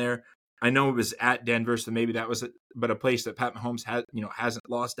hanging in there. I know it was at Denver, so maybe that was but a place that Pat Mahomes hasn't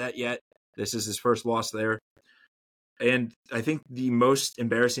lost at yet. This is his first loss there. And I think the most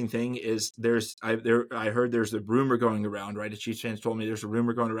embarrassing thing is I heard there's a rumor going around, right? A Chiefs fans told me there's a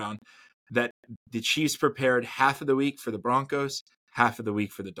rumor going around that the Chiefs prepared half of the week for the Broncos, half of the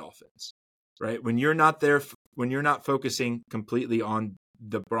week for the Dolphins, right? When you're not focusing completely on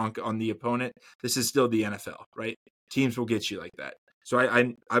on the opponent, this is still the NFL, right? Teams will get you like that. So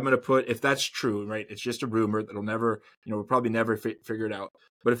I'm going to put, if that's true, right? It's just a rumor that'll never, we'll probably never figure it out.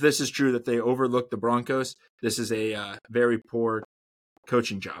 But if this is true that they overlooked the Broncos, this is a very poor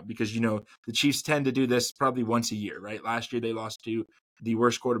coaching job, because the Chiefs tend to do this probably once a year, right? Last year they lost to the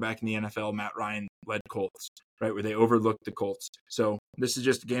worst quarterback in the NFL, Matt Ryan led Colts, right, where they overlooked the Colts. So this is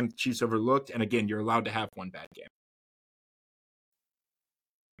just a game the Chiefs overlooked, and again, you're allowed to have one bad game.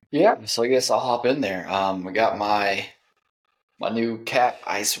 Yeah, so I guess I'll hop in there. I got my new cap,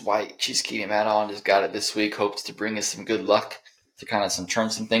 Ice White cheesecake hat on. Just got it this week. Hopes to bring us some good luck to kind of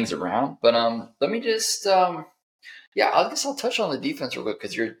turn some things around. But let me just I guess I'll touch on the defense real quick,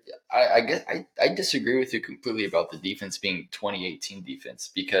 because I guess I disagree with you completely about the defense being 2018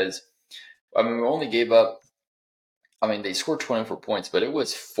 defense, because we only gave up. They scored 24 points, but it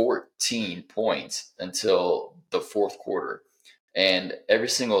was 14 points until the fourth quarter. And every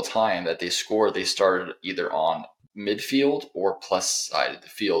single time that they scored, they started either on midfield or plus side of the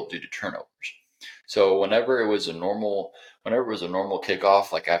field due to turnovers. So whenever it was a normal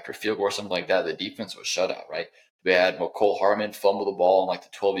kickoff, like after a field goal or something like that, the defense was shut out, right? We had McCole Hardman fumble the ball on like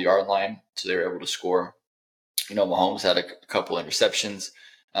the 12-yard line, so they were able to score. Mahomes had a couple interceptions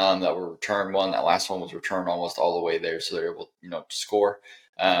that were returned. That last one was returned almost all the way there, so they were able, to score.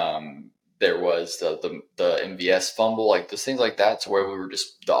 There was the MVS fumble, like those things like that, to where we were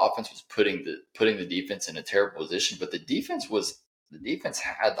just, the offense was putting the defense in a terrible position, but the defense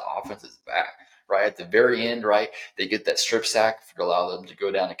had the offense's back. Right at the very end, right, they get that strip sack to allow them to go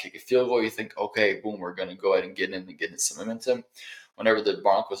down and kick a field goal. You think, okay, boom, we're going to go ahead and get in some momentum. Whenever the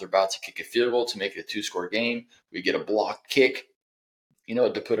Broncos are about to kick a field goal to make it a 2-score game, we get a block kick,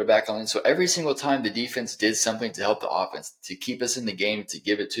 to put it back on. So every single time the defense did something to help the offense, to keep us in the game, to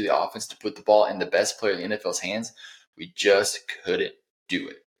give it to the offense, to put the ball in the best player in the NFL's hands, we just couldn't do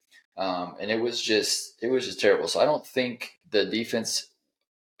it. And it was just terrible. So I don't think the defense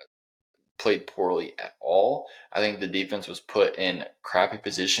played poorly at all. I think the defense was put in crappy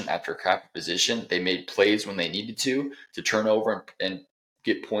position after crappy position. They made plays when they needed to turn over and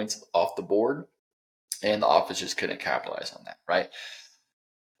get points off the board, and the offense just couldn't capitalize on that, right?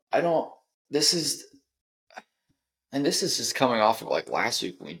 This is just coming off of like last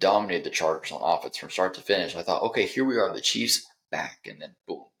week when we dominated the Chargers on offense from start to finish. I thought, okay, here we are, the Chiefs back, and then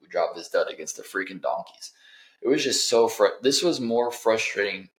boom, we dropped this dud against the freaking Donkeys. It was just this was more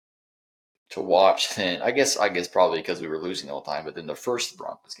frustrating to watch than, I guess probably because we were losing all the time, but then the first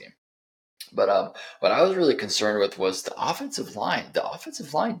Broncos game. But what I was really concerned with was the offensive line. The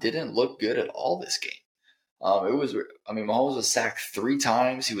offensive line didn't look good at all this game. Mahomes was sacked 3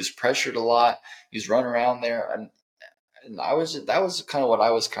 times. He was pressured a lot. He was running around there, and that was kind of what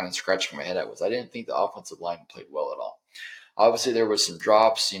I was kind of scratching my head at. Was I didn't think the offensive line played well at all. Obviously, there was some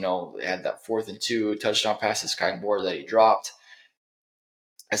drops. They had that 4th and 2 touchdown pass to Sky Moore that he dropped.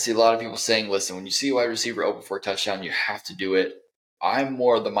 I see a lot of people saying, listen, when you see a wide receiver open for a touchdown, you have to do it. I'm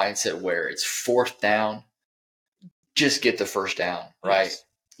more of the mindset where it's 4th down, just get the first down, right? Yes.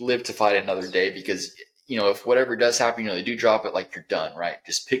 live to fight another day because, if whatever does happen, they do drop it, like, you're done, right?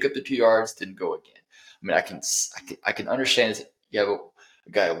 Just pick up the 2 yards, then go again. I mean, I can understand you have a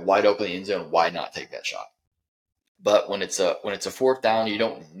guy wide open in the end zone. Why not take that shot? But when it's a fourth down, you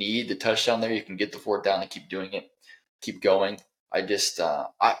don't need the touchdown there. You can get the fourth down and keep doing it, keep going. I just,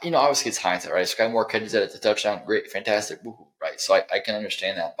 obviously it's hindsight, right? Sky Moore catches it at the touchdown, great, fantastic, woohoo, right? So I can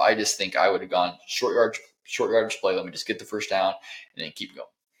understand that, but I just think I would have gone short yardage play. Let me just get the first down and then keep going.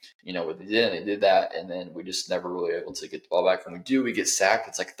 What they did that, and then we just never really able to get the ball back. When we do, we get sacked.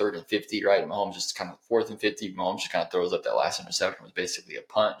 It's like 3rd and 50, right? And Mahomes just kind of 4th and 50. Mahomes just kind of throws up that last interception. It was basically a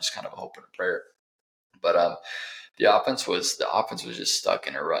punt, just kind of a hope and a prayer. But the offense was just stuck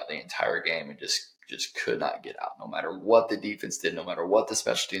in a rut the entire game and just could not get out. No matter what the defense did, no matter what the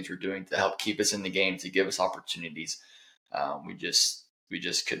special teams were doing to help keep us in the game, to give us opportunities, we just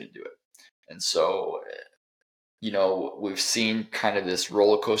couldn't do it. And so, we've seen kind of this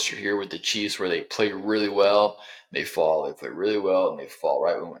roller coaster here with the Chiefs where they play really well, they fall. They play really well, and they fall.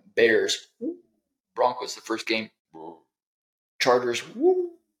 Right? We went Bears, Broncos the first game, Chargers,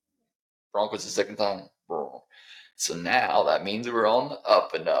 Broncos the second time. So now that means we're on the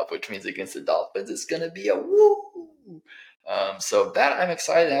up and up, which means against the Dolphins, it's going to be a woo. So that I'm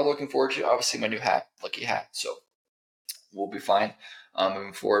excited and I'm looking forward to. Obviously, my new hat, lucky hat. So we'll be fine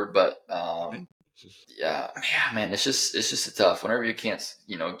moving forward. But yeah, man, it's just a tough. Whenever you can't,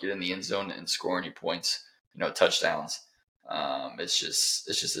 get in the end zone and score any points, touchdowns, it's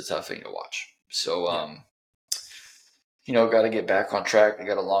just a tough thing to watch. So got to get back on track. They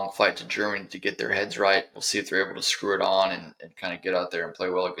got a long flight to Germany to get their heads right. We'll see if they're able to screw it on and kind of get out there and play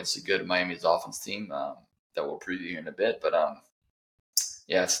well against a good Miami Dolphins team that we'll preview in a bit. But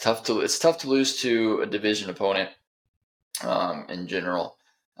yeah, it's tough to lose to a division opponent in general.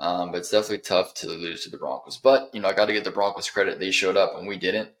 But it's definitely tough to lose to the Broncos. But I got to give the Broncos credit; they showed up and we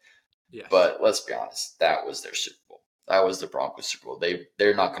didn't. Yes. But let's be honest, that was their Super Bowl. That was the Broncos Super Bowl.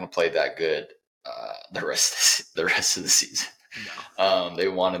 They're not going to play that good the rest of the season. No. They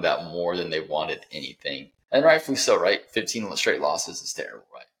wanted that more than they wanted anything, and rightfully so. Right, 15 straight losses is terrible.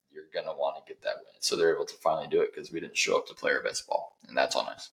 Right, you're gonna want to get that win. So they're able to finally do it because we didn't show up to play our best ball, and that's on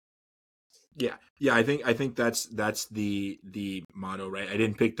us. Yeah. I think that's the motto, right? I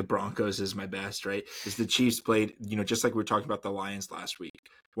didn't pick the Broncos as my best, right? Because the Chiefs played, just like we were talking about the Lions last week.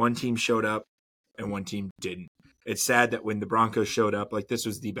 One team showed up and one team didn't. It's sad that when the Broncos showed up, like this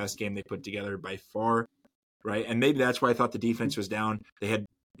was the best game they put together by far, right? And maybe that's why I thought the defense was down. They had,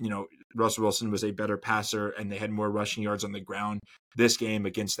 Russell Wilson was a better passer and they had more rushing yards on the ground this game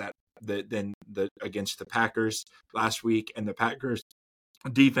against against the Packers last week, and the Packers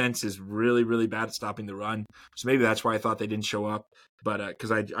defense is really, really bad at stopping the run. So maybe that's why I thought they didn't show up. But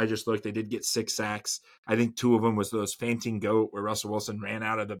because I just looked, they did get 6 sacks. I think 2 of them was those fainting goat where Russell Wilson ran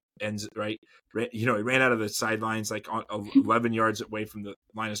out of the ends, right? He ran out of the sidelines like 11 yards away from the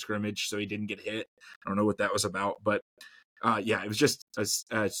line of scrimmage, so he didn't get hit. I don't know what that was about, but it was just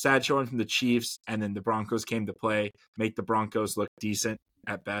a sad showing from the Chiefs, and then the Broncos came to play, make the Broncos look decent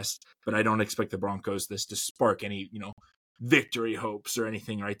at best. But I don't expect the Broncos to spark any, victory hopes or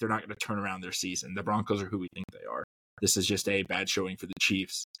anything, right? They're not going to turn around their season. The Broncos are who we think they are. This is just a bad showing for the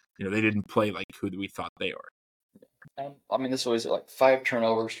Chiefs. They didn't play like who we thought they are. I mean, this was like 5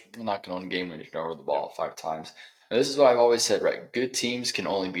 turnovers. You're not going to win a game when you turn over the ball 5 times. And this is what I've always said, right? Good teams can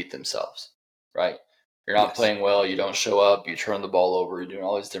only beat themselves, right? You're not playing well. You don't show up. You turn the ball over. You're doing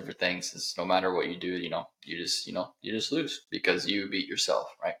all these different things. It's no matter what you do, you just lose because you beat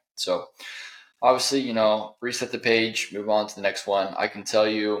yourself, right? So obviously, reset the page, move on to the next one. I can tell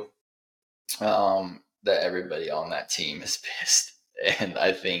you that everybody on that team is pissed. And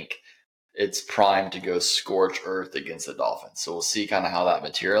I think it's primed to go scorch earth against the Dolphins. So we'll see kind of how that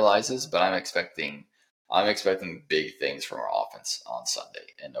materializes. But I'm expecting big things from our offense on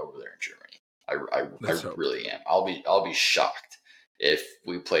Sunday and over there in Germany. I really am. I'll be shocked if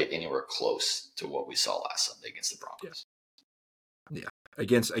we played anywhere close to what we saw last Sunday against the Broncos. Yeah.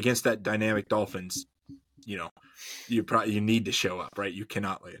 Against that dynamic Dolphins, you need to show up, right? You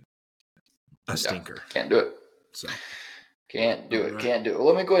cannot lay a stinker. Yeah, can't do it. So can't do it. Well,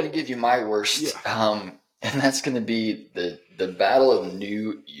 let me go ahead and give you my worst. Yeah. And that's going to be the Battle of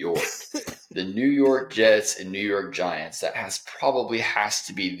New York. The New York Jets and New York Giants. That has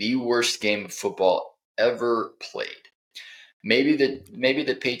to be the worst game of football ever played. Maybe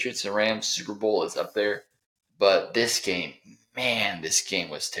the Patriots and Rams Super Bowl is up there, but this game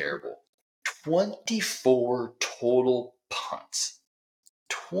was terrible. 24 total punts.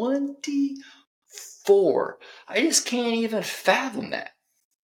 24. I just can't even fathom that.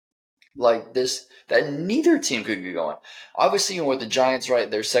 like this that neither team could get going. Obviously, with the Giants, right,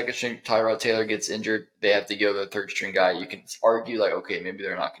 their second string Tyrod Taylor gets injured, they have to go to the third string guy. You can argue like, okay, maybe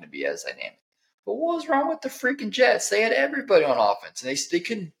they're not going to be as dynamic. But what was wrong with the freaking Jets? They had everybody on offense, and they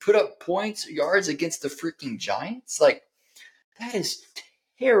couldn't put up points, yards against the freaking Giants. Like that is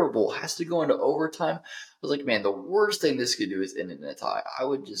terrible. Has to go into overtime. I was like, man, the worst thing this could do is end in a tie. I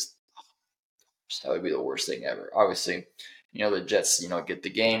would just that would be the worst thing ever. Obviously, the Jets, get the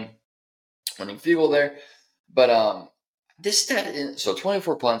game winning field goal there. But this stat is, so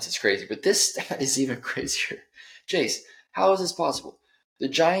 24 punts is crazy, but this stat is even crazier. Chase, how is this possible? The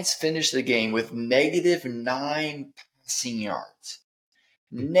Giants finished the game with -9 passing yards.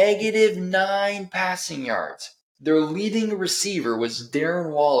 -9 passing yards. Their leading receiver was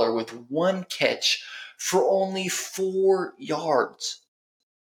Darren Waller with 1 catch for only 4 yards.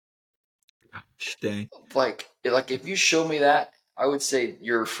 Dang. Like if you show me that, I would say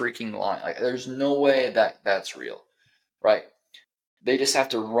you're freaking lying. Like, there's no way that's real, right? They just have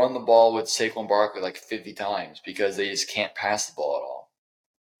to run the ball with Saquon Barkley like 50 times because they just can't pass the ball at all.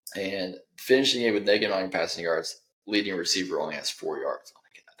 And finishing it with -9 passing yards, leading receiver only has 4 yards.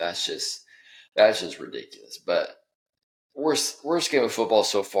 That's just ridiculous. But worst game of football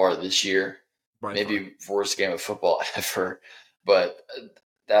so far this year. Maybe worst game of football ever. But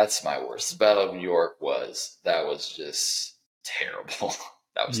that's my worst. The Battle of New York was just terrible.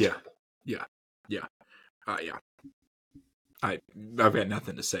 That was terrible. Yeah. I've got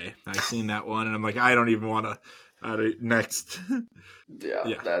nothing to say. I've seen that one, and I'm like, I don't even want to. Next.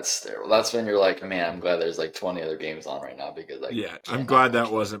 Yeah, that's terrible. That's when you're like, man, I'm glad there's like 20 other games on right now because I'm glad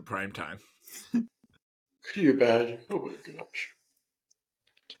that wasn't prime time. Could you imagine? Oh my gosh.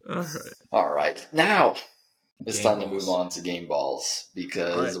 All right. Now it's time to move on to game balls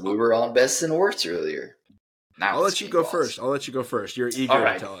because we were on best and worst earlier. Now I'll let you go first. You're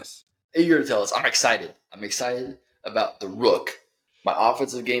eager to tell us. I'm excited. I'm excited about the Rook. My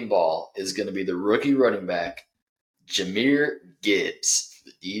offensive game ball is going to be the rookie running back, Jahmyr Gibbs.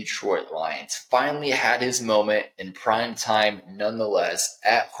 The Detroit Lions finally had his moment in prime time, nonetheless,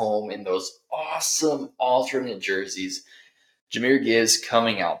 at home in those awesome alternate jerseys. Jahmyr Gibbs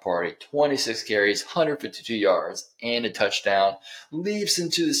coming out party, 26 carries, 152 yards, and a touchdown. Leaps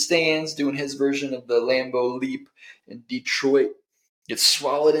into the stands doing his version of the Lambeau leap in Detroit. Gets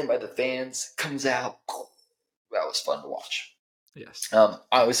swallowed in by the fans, comes out. That was fun to watch. Yes.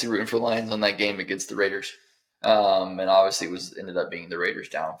 Obviously rooting for the Lions on that game against the Raiders. And obviously ended up being the Raiders'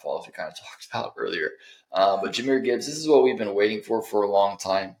 downfall, as we kind of talked about earlier. But Jahmyr Gibbs, this is what we've been waiting for a long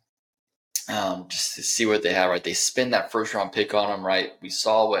time. Just to see what they have, right? They spend that first-round pick on him, right?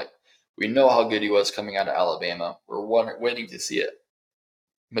 We know how good he was coming out of Alabama. We're waiting to see it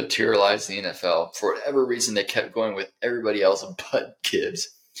materialize in the NFL. For whatever reason, they kept going with everybody else but Gibbs.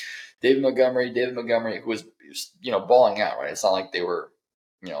 David Montgomery, who was balling out, right? It's not like they were,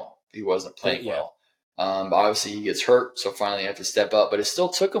 he wasn't playing well. But obviously he gets hurt, so finally he had to step up. But it still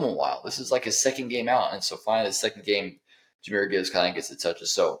took him a while. This is like his second game out, and so finally the second game, Jahmyr Gibbs kind of gets the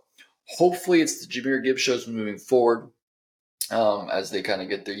touches. So hopefully it's the Jahmyr Gibbs shows moving forward as they kind of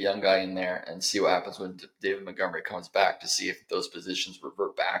get their young guy in there and see what happens when David Montgomery comes back to see if those positions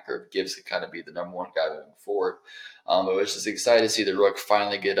revert back or if Gibbs can kind of be the number one guy moving forward. But I was just excited to see the Rook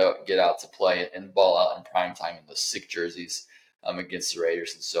finally get out to play and ball out in prime time in those sick jerseys against the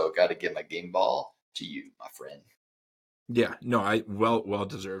Raiders. And so got to give my game ball to you, my friend. Yeah, no, well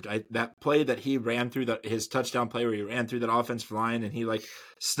deserved. That play that he ran through his touchdown play where he ran through that offensive line and he like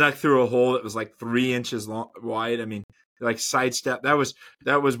snuck through a hole that was like 3 inches wide. I mean, like sidestep. That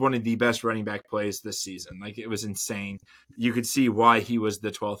was one of the best running back plays this season. Like it was insane. You could see why he was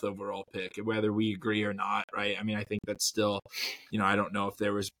the 12th overall pick, whether we agree or not, right? I mean, I think that's still, I don't know if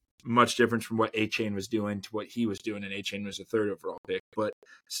there was much difference from what A-Chain was doing to what he was doing, and A-Chain was a 3rd overall pick, but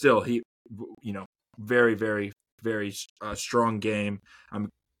still he, very, very, very strong game. I'm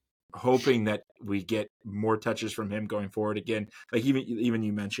hoping that we get more touches from him going forward again. Like even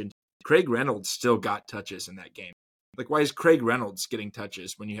you mentioned, Craig Reynolds still got touches in that game. Like, why is Craig Reynolds getting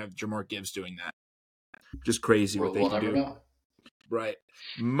touches when you have Jahmyr Gibbs doing that? Just crazy what they can do. Know. Right.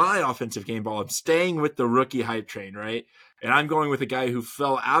 My offensive game ball, I'm staying with the rookie hype train, right? And I'm going with a guy who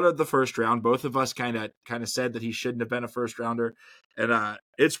fell out of the first round. Both of us kind of said that he shouldn't have been a first rounder. And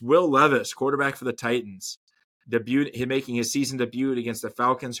it's Will Levis, quarterback for the Titans. Making his season debut against the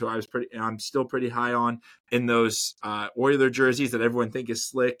Falcons, who I'm still pretty high on in those Oiler jerseys that everyone think is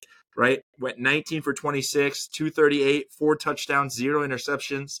slick, right? Went 19 for 26, 238, 4 touchdowns, 0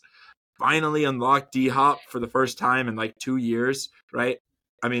 interceptions. Finally unlocked D-Hop for the first time in like 2 years, right?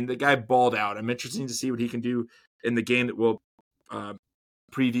 I mean, the guy balled out. I'm interested to see what he can do in the game that will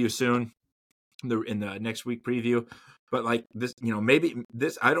preview soon, in the next week preview. But like this, maybe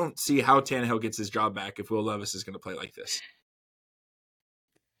this, I don't see how Tannehill gets his job back if Will Levis is going to play like this.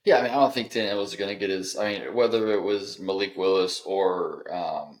 Yeah, I mean, I don't think Tannehill is going to get his. I mean, whether it was Malik Willis or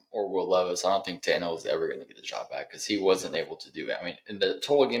Will Levis, I don't think Tannehill is ever going to get his job back because he wasn't able to do it. I mean, in the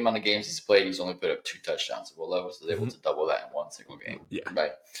total game amount of games he's played, he's only put up 2 touchdowns. Will Levis was able to double that in one single game. Yeah,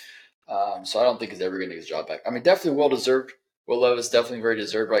 right. So I don't think he's ever going to get his job back. I mean, definitely well deserved. Will Levis definitely very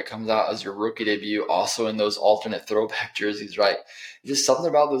deserved. Right, comes out as your rookie debut, also in those alternate throwback jerseys. Right, just something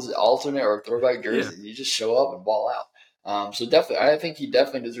about those alternate or throwback jerseys. Yeah. You just show up and ball out. So definitely, I think he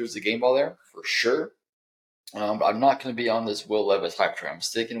definitely deserves the game ball there for sure. But I'm not going to be on this Will Levis hype train. I'm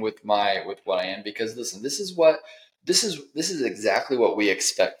sticking with what I am because listen, this is exactly what we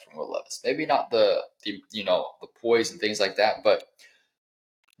expect from Will Levis. Maybe not the poise and things like that, but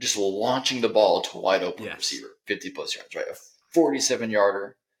just launching the ball to a wide open receiver, 50 plus yards, right? A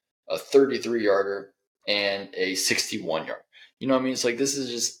 47-yarder, a 33-yarder, and a 61-yarder. You know what I mean? It's like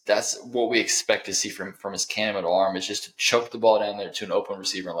that's what we expect to see from his cannon arm is just to choke the ball down there to an open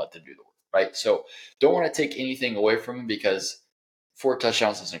receiver and let them do the work, right? So don't want to take anything away from him because 4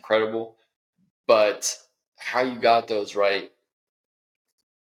 touchdowns is incredible, but how you got those right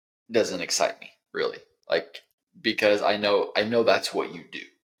doesn't excite me really, like because I know that's what you do.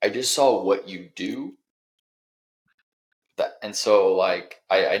 I just saw what you do. And so, like,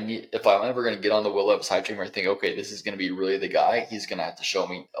 I need, if I'm ever going to get on the Will Levis hype train where I think, okay, this is going to be really the guy, he's going to have to show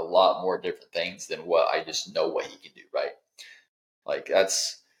me a lot more different things than what I just know what he can do, right?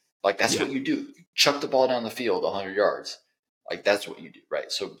 That's what you do. You chuck the ball down the field 100 yards. Like, that's what you do,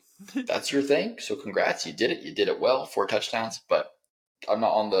 right? So that's your thing. So congrats, you did it. You did it well, 4 touchdowns. But I'm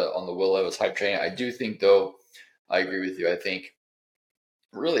not on the Will Levis hype train. I do think, though, I agree with you. I think,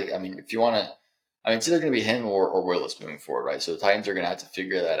 really, I mean, if you want to, I mean, it's either going to be him or Willis moving forward, right? So the Titans are going to have to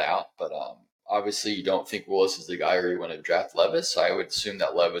figure that out. But obviously, you don't think Willis is the guy or you want to draft Levis. So I would assume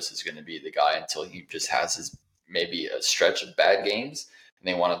that Levis is going to be the guy until he just has his maybe a stretch of bad games and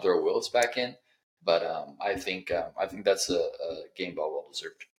they want to throw Willis back in. But I think that's a game ball well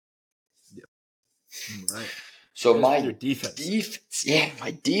deserved. Yep. Right. So my defense,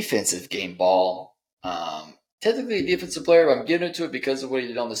 my defensive game ball. Technically a defensive player, but I'm giving it to it because of what he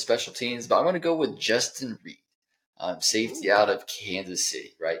did on the special teams. But I'm going to go with Justin Reed, safety out of Kansas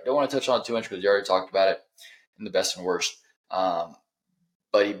City, right? Don't want to touch on it too much because you already talked about it in the best and worst.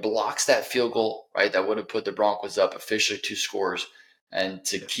 But he blocks that field goal, right? That would have put the Broncos up officially 2 scores. And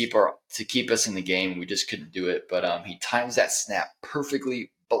to keep us in the game, we just couldn't do it. But he times that snap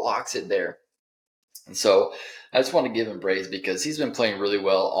perfectly, blocks it there. And so I just want to give him praise because he's been playing really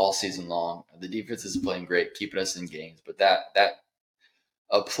well all season long. The defense is playing great, keeping us in games. But that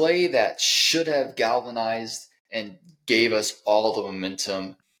a play that should have galvanized and gave us all the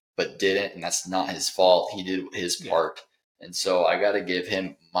momentum, but didn't, and that's not his fault. He did his part. And so I got to give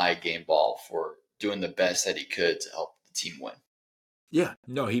him my game ball for doing the best that he could to help the team win. Yeah,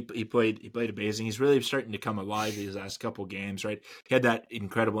 no, he played amazing. He's really starting to come alive these last couple games, right? He had that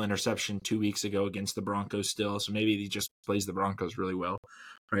incredible interception 2 weeks ago against the Broncos still, so maybe he just plays the Broncos really well,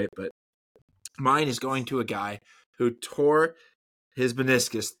 right? But mine is going to a guy who tore his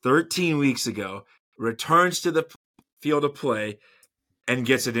meniscus 13 weeks ago, returns to the field of play, and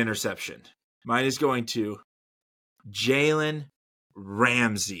gets an interception. Mine is going to Jalen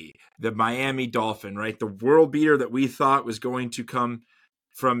Ramsey, the Miami Dolphin, right? The world beater that we thought was going to come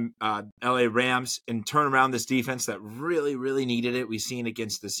from LA Rams and turn around this defense that really, really needed it. We've seen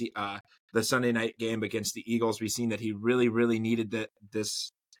against the Sunday night game against the Eagles. We've seen that he really, really needed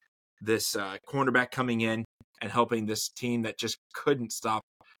this cornerback coming in and helping this team that just couldn't stop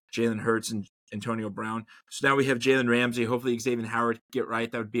Jalen Hurts and Antonio Brown. So now we have Jalen Ramsey. Hopefully Xavier Howard get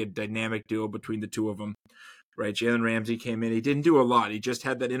right. That would be a dynamic duo between the two of them. Right, Jalen Ramsey came in. He didn't do a lot. He just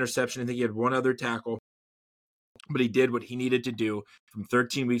had that interception. I think he had one other tackle. But he did what he needed to do from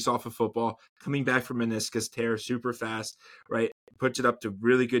 13 weeks off of football, coming back from meniscus tear super fast, right? Puts it up to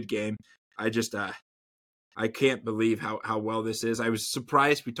really good game. I can't believe how well this is. I was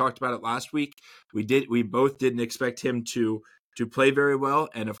surprised. We talked about it last week. We both didn't expect him to play very well.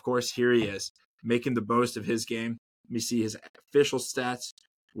 And of course, here he is, making the most of his game. Let me see his official stats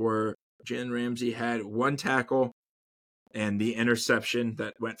were Jalen Ramsey had 1 tackle and the interception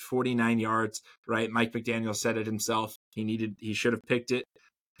that went 49 yards, right? Mike McDaniel said it himself. He should have pick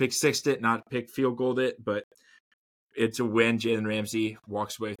sixed it, not pick field goaled it, but it's a win. Jalen Ramsey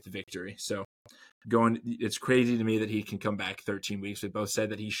walks away with the victory. So it's crazy to me that he can come back 13 weeks. We both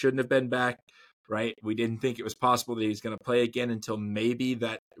said that he shouldn't have been back, right? We didn't think it was possible that he's going to play again until maybe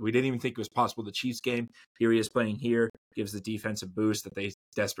that we didn't even think it was possible the Chiefs game. Here he is playing here, gives the defense a boost that they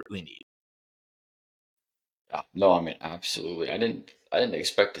desperately need. Yeah, no, I mean, absolutely. I didn't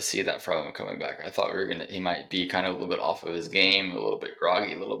expect to see that from him coming back. I thought he might be kind of a little bit off of his game, a little bit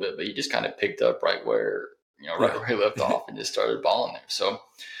groggy, a little bit, but he just kind of picked up right where, right Yeah. where he left off and just started balling there. So,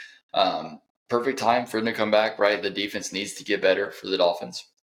 um, perfect time for him to come back, right? The defense needs to get better for the Dolphins.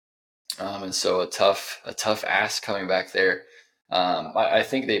 And so a tough ask coming back there. I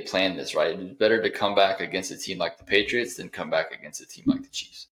think they planned this, right. It's better to come back against a team like the Patriots than come back against a team like the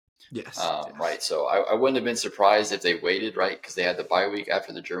Chiefs. Yes. Right. So I wouldn't have been surprised if they waited, right, because they had the bye week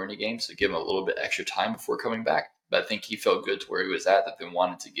after the Germany game, so give him a little bit extra time before coming back. But I think he felt good to where he was at, that they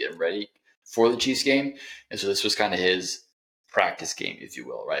wanted to get him ready for the Chiefs game, and so this was kind of his practice game, if you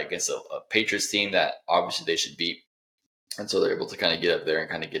will, right, against a Patriots team that obviously they should beat, and so they're able to kind of get up there and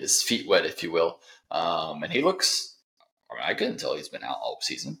kind of get his feet wet, if you will. And he looks. I mean, I couldn't tell he's been out all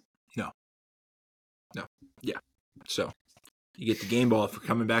season. No. Yeah. So you get the game ball for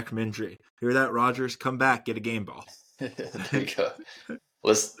coming back from injury. Hear that, Rodgers? Come back, get a game ball. There you go.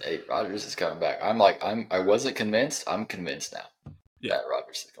 Listen, hey, Rodgers is coming back. I wasn't convinced. I'm convinced now that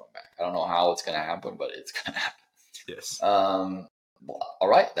Rodgers is coming back. I don't know how it's going to happen, but it's going to happen. Yes. All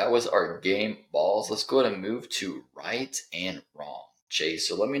right. That was our game balls. Let's go ahead and move to right and wrong. Chase,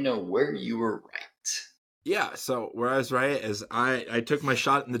 so let me know where you were right. Yeah, so where I was right is I took my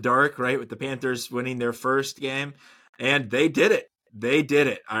shot in the dark, right, with the Panthers winning their first game, and they did it. They did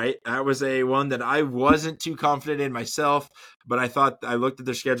it. All right. That was a one that I wasn't too confident in myself, but I looked at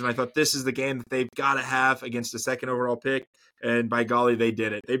their schedule and I thought this is the game that they've got to have against the second overall pick. And by golly, they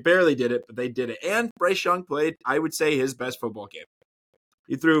did it. They barely did it, but they did it. And Bryce Young played, I would say, his best football game.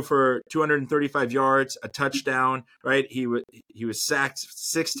 He threw for 235 yards, a touchdown, right? He was sacked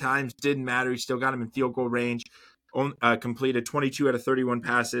 6 times, didn't matter. He still got him in field goal range, completed 22 out of 31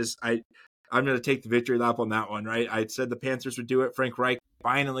 passes. I'm going to take the victory lap on that one, right? I said the Panthers would do it. Frank Reich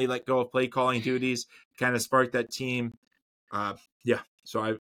finally let go of play calling duties, kind of sparked that team. So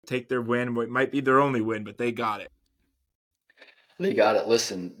I take their win. It might be their only win, but they got it. They got it.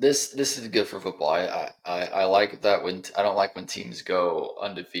 Listen, this is good for football. I like that when I don't like when teams go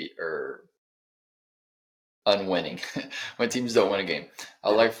undefeated or unwinning when teams don't win a game.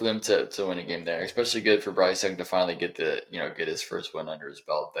 I like for them to win a game there, especially good for Bryce Young to finally get get his first win under his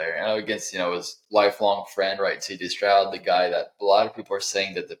belt there. And against his lifelong friend, right, C.J. Stroud, the guy that a lot of people are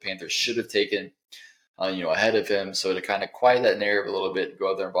saying that the Panthers should have taken ahead of him. So to kind of quiet that narrative a little bit,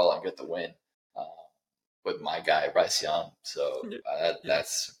 go out there and ball out and get the win with my guy Bryce Young. So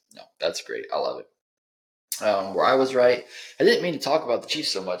that's great. I love it. Where I was right, I didn't mean to talk about the Chiefs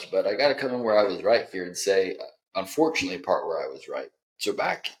so much, but I got to come in where I was right here and say, unfortunately, part where I was right. So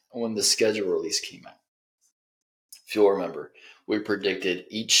back when the schedule release came out, if you'll remember, we predicted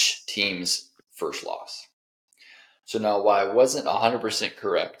each team's first loss. So now, while I wasn't 100%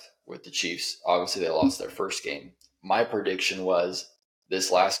 correct with the Chiefs, obviously they lost their first game. My prediction was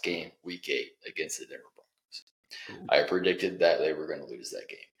this last game, week 8, against the Denver Broncos. I predicted that they were going to lose that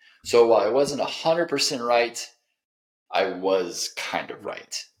game. So while I wasn't 100% right, I was kind of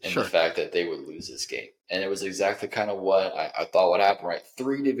right in the fact that they would lose this game. And it was exactly kind of what I thought would happen, right?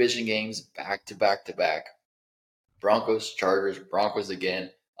 3 division games back to back to back. Broncos, Chargers, Broncos again.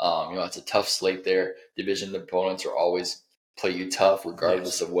 It's a tough slate there. Division opponents are always play you tough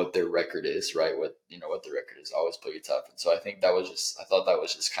regardless of what their record is, right? What the record is, always play you tough. And so I thought that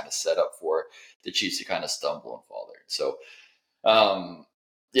was just kind of set up for the Chiefs to kind of stumble and fall there. So,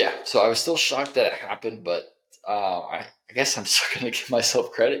 so I was still shocked that it happened, but I guess I'm still going to give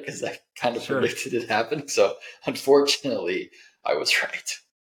myself credit because I kind of predicted it happened. So unfortunately, I was right.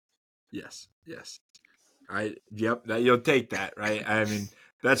 Yes. You'll take that, right? I mean,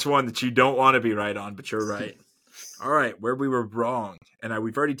 that's one that you don't want to be right on, but you're right. All right, where we were wrong, and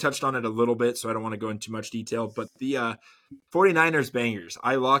we've already touched on it a little bit, so I don't want to go into much detail, but the 49ers bangers.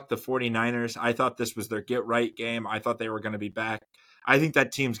 I locked the 49ers. I thought this was their get-right game. I thought they were going to be back. I think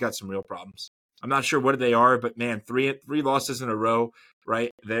that team's got some real problems. I'm not sure what they are, but man, three losses in a row,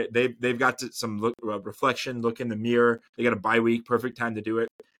 right? They've got some reflection, look in the mirror. They got a bye week, perfect time to do it.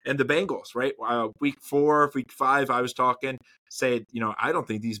 And the Bengals, right? Week 4, week 5, I was talking, I don't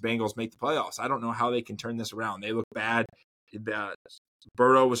think these Bengals make the playoffs. I don't know how they can turn this around. They look bad.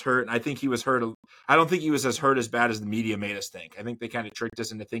 Burrow was hurt, and I think he was hurt. I don't think he was as hurt as bad as the media made us think. I think they kind of tricked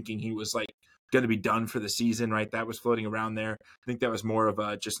us into thinking he was going to be done for the season, right? That was floating around there. I think that was more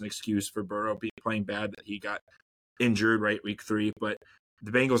of just an excuse for Burrow playing bad, that he got injured, right, week 3. But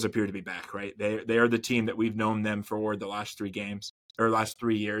the Bengals appear to be back, right? They are the team that we've known them for the last 3 games or last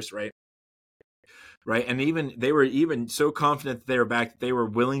 3 years, right? And they were even so confident that they were back that they were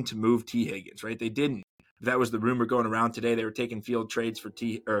willing to move T. Higgins, right? They didn't. That was the rumor going around today. They were taking field trades for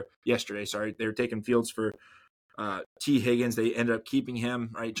yesterday. Sorry, they were taking fields for T. Higgins. They ended up keeping him,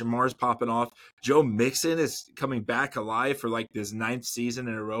 right? Jamar's popping off. Joe Mixon is coming back alive for like this 9th season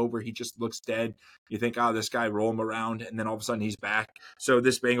in a row where he just looks dead. You think, oh, this guy, roll him around, and then all of a sudden he's back. So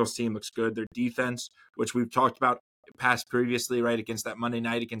this Bengals team looks good. Their defense, which we've talked about past previously, right, against that Monday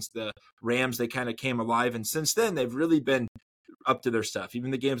night against the Rams, they kind of came alive. And since then, they've really been up to their stuff. Even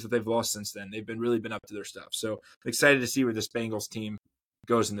the games that they've lost since then, they've really been up to their stuff. So I'm excited to see where this Bengals team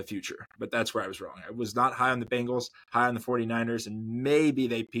goes in the future. But that's where I was wrong. I was not high on the Bengals, high on the 49ers, and maybe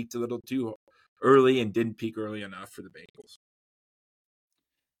they peaked a little too early and didn't peak early enough for the Bengals.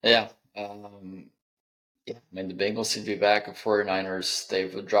 Yeah. Yeah, I mean, the Bengals seem to be back. And 49ers,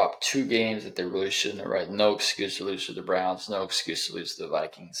 they've dropped 2 games that they really shouldn't have. Right? No excuse to lose to the Browns. No excuse to lose to the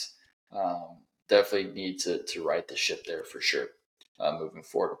Vikings. Definitely need to right the ship there for sure moving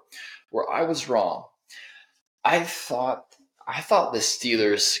forward. Where I was wrong, I thought the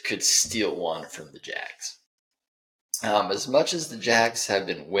Steelers could steal one from the Jags. As much as the Jags have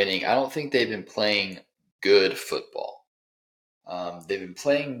been winning, I don't think they've been playing good football. They've been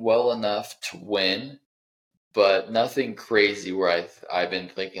playing well enough to win, but nothing crazy where I've been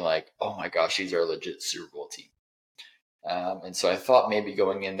thinking like, oh my gosh, these are a legit Super Bowl team. And so I thought maybe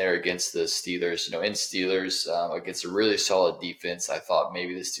going in there against the Steelers, in Steelers, against a really solid defense, I thought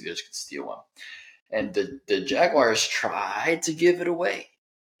maybe the Steelers could steal one. And the Jaguars tried to give it away.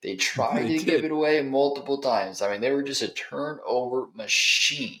 They tried to give it away multiple times. I mean, they were just a turnover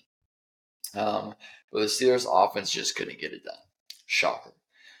machine. But the Steelers offense just couldn't get it done. Shocker.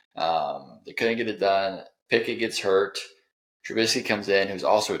 They couldn't get it done. Pickett gets hurt. Trubisky comes in, who's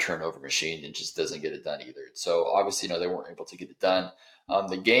also a turnover machine, and just doesn't get it done either. So obviously, they weren't able to get it done.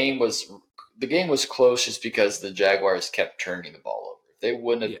 The game was close just because the Jaguars kept turning the ball over. If they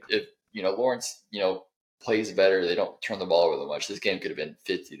wouldn't have, if Lawrence, plays better, they don't turn the ball over that much. This game could have been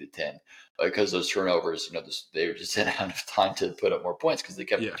 50-10 because those turnovers. They were just didn't have enough time to put up more points because they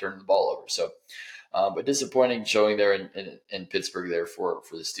kept turning the ball over. So, but disappointing showing there in Pittsburgh there for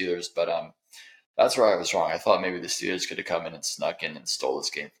the Steelers, but that's where I was wrong. I thought maybe the Steelers could have come in and snuck in and stole this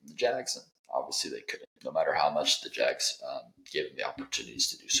game from the Jags, and obviously they couldn't, no matter how much the Jags gave them the opportunities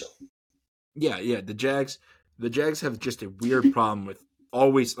to do so. Yeah. The Jags have just a weird problem with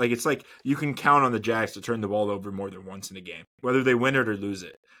always, like, it's like you can count on the Jags to turn the ball over more than once in a game, whether they win it or lose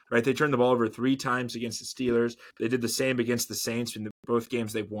it, right? They turned the ball over 3 times against the Steelers. They did the same against the Saints in both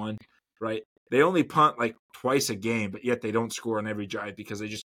games they've won, right? They only punt like twice a game, but yet they don't score on every drive because they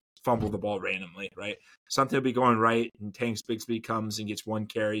just fumble the ball randomly, right? Something will be going right, and Tanks Bigsby comes and gets 1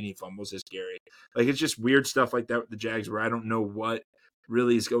 carry, and he fumbles his carry. Like, it's just weird stuff like that with the Jags where I don't know what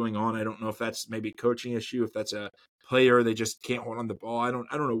really is going on. I don't know if that's maybe a coaching issue, if that's a player they just can't hold on the ball. I don't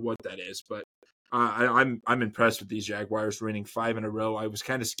know what that is, but I'm impressed with these Jaguars winning 5 in a row. I was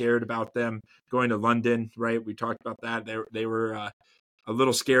kind of scared about them going to London, right? We talked about that. They were a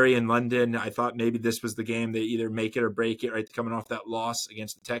little scary in London. I thought maybe this was the game they either make it or break it, right? Coming off that loss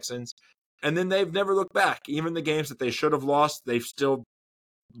against the Texans. And then they've never looked back. Even the games that they should have lost, they've still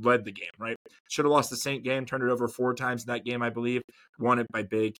led the game, right? Should have lost the Saint game, turned it over 4 times in that game, I believe. Won it by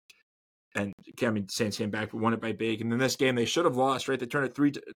big. And Saints came back, but won it by big. And then this game they should have lost, right? They turned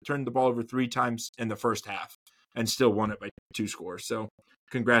the ball over 3 times in the first half and still won it by 2 scores. So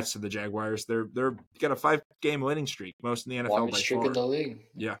congrats to the Jaguars. They're got a 5-game winning streak, most in the NFL Longest by streak far. in the league.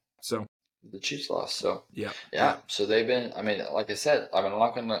 Yeah. So the Chiefs lost. So yeah. So they've been. I mean, like I said, I'm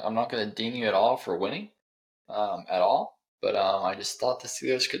not gonna ding you at all for winning, at all. But I just thought the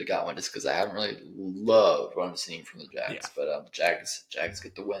Steelers could have got one just because I haven't really loved what I'm seeing from the Jags. Yeah. But Jags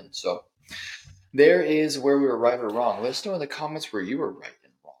get the win. So there is where we were right or wrong. Let us know in the comments where you were right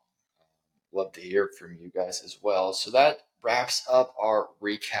and wrong. Love to hear from you guys as well. So that wraps up our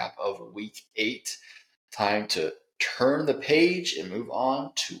recap of Week 8. Time to turn the page and move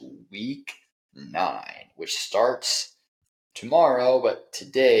on to Week 9, which starts tomorrow. But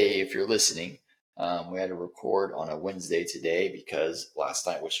today, if you're listening, we had to record on a Wednesday today because last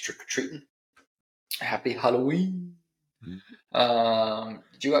night was trick-or-treating. Happy Halloween. Did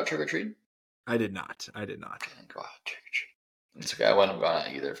you go out trick-or-treating? I did not. I didn't go out trick-or-treating. It's okay. I wouldn't have gone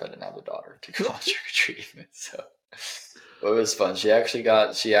out either if I didn't have a daughter to go out trick-or-treating. So it was fun. She actually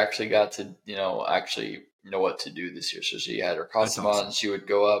got to, actually know what to do this year. So she had her costume on and she would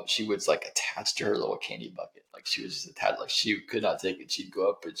go up. She was like attached to her little candy bucket. Like she was just attached. Like she could not take it. She'd go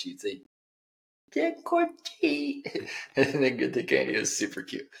up and she'd say, "Get cookie," and then get the candy. It was super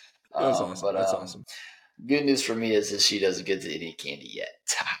cute. That's awesome. That's awesome. Good news for me is that she doesn't get to any candy yet.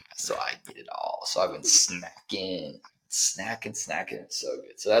 So I get it all. So I've been snacking. snacking. It's so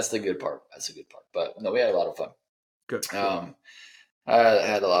good. So that's the good part. But no, we had a lot of fun. Good. I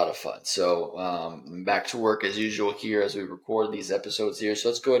had a lot of fun. So back to work as usual here as we record these episodes here. So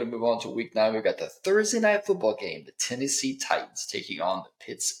let's go ahead and move on to week 9. We've got the Thursday night football game, the Tennessee Titans taking on the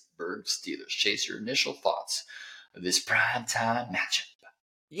Pittsburgh Steelers. Chase, your initial thoughts of this primetime matchup.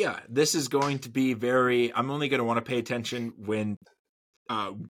 Yeah, this is going to be I'm only going to want to pay attention when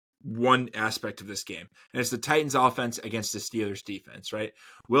one aspect of this game, and it's the Titans offense against the Steelers defense, right?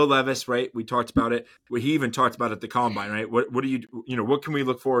 Will Levis, right? We talked about it. He even talked about it at the combine, right? What do what can we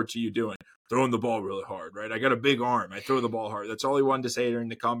look forward to you doing? Throwing the ball really hard, right? I got a big arm. I throw the ball hard. That's all he wanted to say during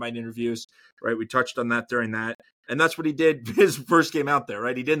the combine interviews, right? We touched on that during that. And that's what he did his first game out there,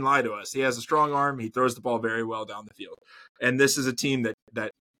 right? He didn't lie to us. He has a strong arm. He throws the ball very well down the field. And this is a team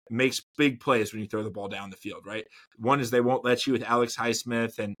that makes big plays when you throw the ball down the field, right? One is they won't let you with Alex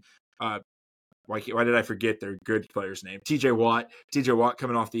Highsmith and why did I forget their good player's name? TJ Watt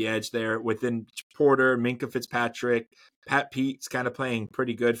coming off the edge there. Within Porter, Minka Fitzpatrick, Pat Pete's kind of playing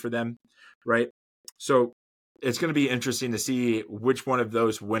pretty good for them, right? So it's going to be interesting to see which one of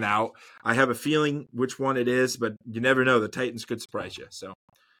those win out. I have a feeling which one it is, but you never know. The Titans could surprise you. So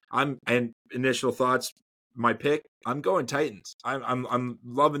and initial thoughts, my pick, I'm going Titans. I'm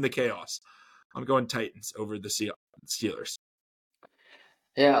loving the chaos. I'm going Titans over the Steelers.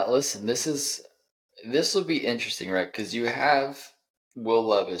 Yeah, listen, this will be interesting, right? Because you have Will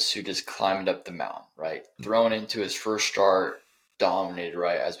Levis who just climbed up the mountain, right? Thrown into his first start, dominated,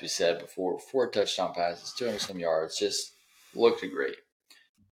 right? As we said before, 4 touchdown passes, 200 some yards, just looked great.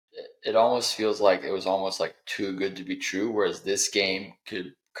 It almost feels like it was almost like too good to be true, whereas this game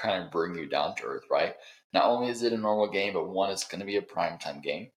could kind of bring you down to earth, right? Not only is it a normal game, but one, it's going to be a primetime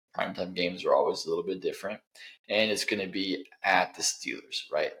game. Primetime games are always a little bit different, and it's going to be at the Steelers,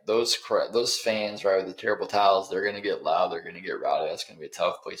 right? Those fans, right, with the terrible towels, they're going to get loud, they're going to get rowdy. That's going to be a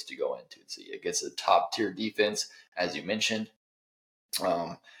tough place to go into. See, against a top tier defense, as you mentioned.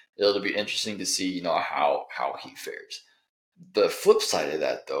 It'll be interesting to see, how he fares. The flip side of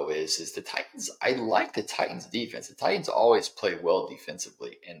that, though, is the Titans. I like the Titans' defense. The Titans always play well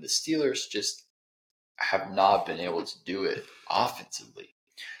defensively, and the Steelers just have not been able to do it offensively.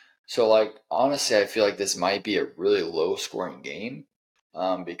 So, honestly, I feel like this might be a really low-scoring game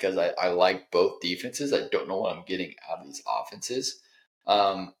because I like both defenses. I don't know what I'm getting out of these offenses.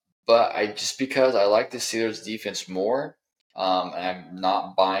 But because I like the Steelers' defense more, and I'm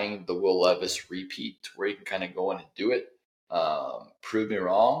not buying the Will Levis repeat to where he can kind of go in and do it. Prove me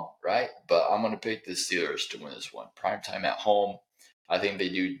wrong, right? But I'm going to pick the Steelers to win this one. Primetime at home. I think they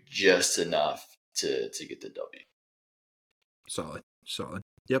do just enough to get the W. Solid.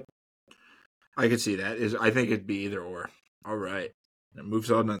 Yep. I could see that. I think it'd be either or. All right. It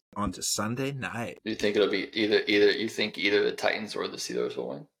moves on to Sunday night. Do you think it'll be either you think either the Titans or the Steelers will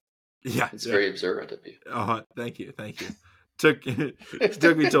win? Yeah. It's very observant of you. Thank you. Took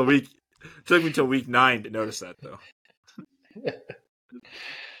me till week 9 to notice that though.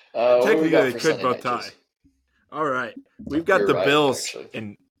 Technically, they could both tie. All right. We've got the Bills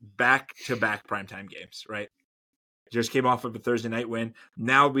in back-to-back primetime games, right? Just came off of a Thursday night win.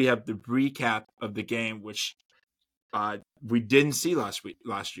 Now we have the recap of the game, which we didn't see last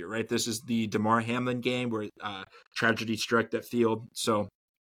year, right? This is the DeMar Hamlin game where tragedy struck that field. So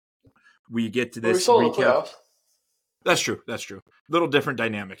we get to this recap. That's true. Little different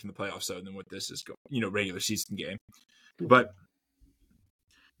dynamic in the playoffs though than what this is, regular season game. But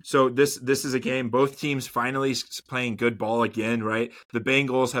so this is a game. Both teams finally playing good ball again, right? The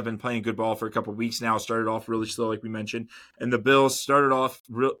Bengals have been playing good ball for a couple of weeks now. Started off really slow, like we mentioned, and the Bills started off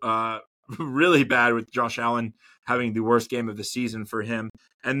really bad with Josh Allen having the worst game of the season for him,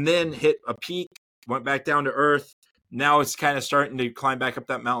 and then hit a peak, went back down to earth. Now it's kind of starting to climb back up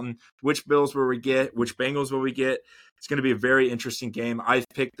that mountain. Which Bills will we get? Which Bengals will we get? It's going to be a very interesting game. I've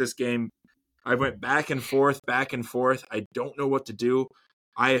picked this game. I went back and forth. I don't know what to do.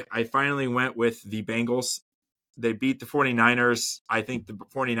 I finally went with the Bengals. They beat the 49ers. I think the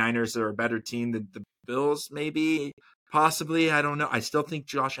 49ers are a better team than the Bills, maybe, possibly. I don't know. I still think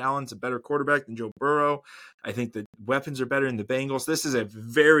Josh Allen's a better quarterback than Joe Burrow. I think the weapons are better in the Bengals. This is a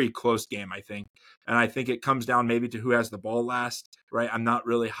very close game, I think. And I think it comes down maybe to who has the ball last, right? I'm not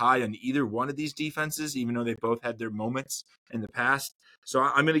really high on either one of these defenses, even though they both had their moments in the past. So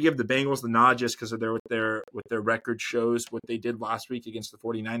I'm going to give the Bengals the nod just because of what their record shows, what they did last week against the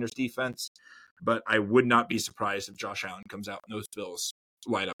 49ers defense. But I would not be surprised if Josh Allen comes out and those Bills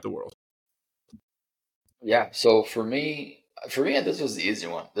light up the world. Yeah, so for me, For me, this was the easy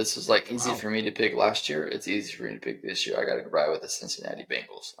one. This was like easy for me to pick last year. It's easy for me to pick this year. I got to ride with the Cincinnati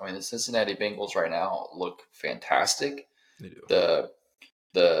Bengals. I mean, the Cincinnati Bengals right now look fantastic. They do.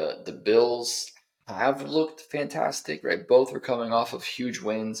 The Bills have looked fantastic, right? Both are coming off of huge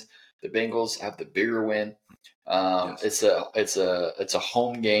wins. The Bengals have the bigger win. Yes. It's a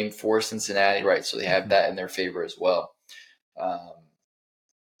home game for Cincinnati, right? So they have that in their favor as well. Um,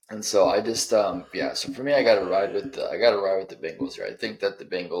 and so I just yeah. So for me, I got to ride with the Bengals here. I think that the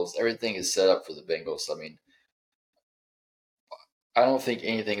Bengals, everything is set up for the Bengals. I mean, I don't think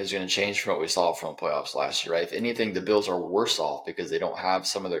anything is going to change from what we saw from playoffs last year, right? If anything, the Bills are worse off because they don't have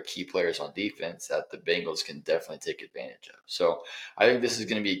some of their key players on defense that the Bengals can definitely take advantage of. So I think this is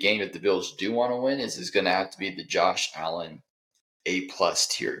going to be a game that the Bills do want to win. Is going to have to be the Josh Allen A+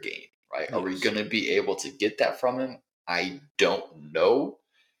 tier game, right? Are we Yes. going to be able to get that from him? I don't know.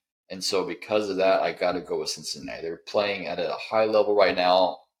 And so because of that, I got to go with Cincinnati. They're playing at a high level right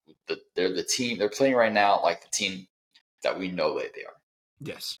now. They're the team. They're playing right now like the team that we know that they are.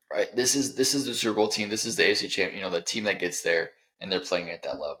 Yes. Right. This is the Super Bowl team. This is the AFC champ. You know, the team that gets there, and they're playing at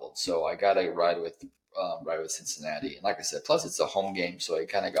that level. So I gotta ride with Cincinnati. And like I said, plus it's a home game, so I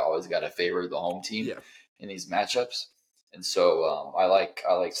kind of always got to favor the home team in these matchups. And so I like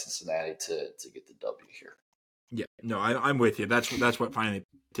Cincinnati to get the W here. Yeah. No, I'm with you. That's what finally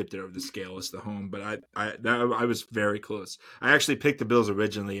tipped it over the scale is the home. But I was very close. I actually picked the Bills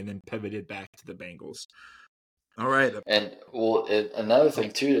originally and then pivoted back to the Bengals. All right. And well, another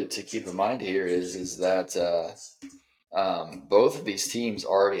thing too to keep in mind here is that both of these teams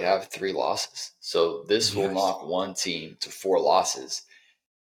already have 3 losses, so this will knock one team to 4 losses.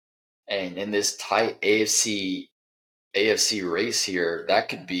 And in this tight AFC race here, that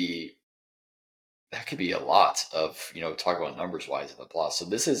could be a lot of talk about numbers wise in the plot. So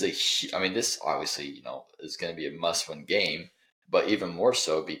this is I mean, this obviously is going to be a must win game, but even more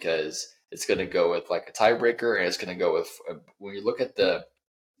so because it's going to go with like a tiebreaker, and it's going to go with when you look at the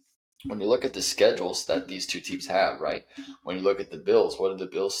schedules that these two teams have, right? When you look at the Bills, what do the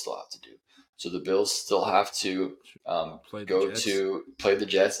Bills still have to do? So the Bills still have to play the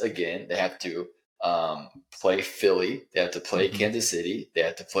Jets again. They have to play Philly. They have to play Kansas City. They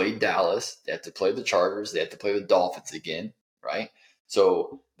have to play Dallas. They have to play the Chargers. They have to play the Dolphins again, right?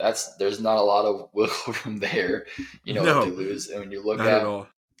 So there's not a lot of wiggle room there, if they lose. And when you look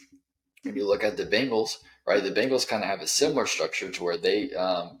at the Bengals, right? The Bengals kind of have a similar structure to where they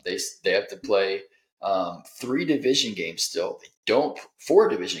have to play 3 division games still. They don't 4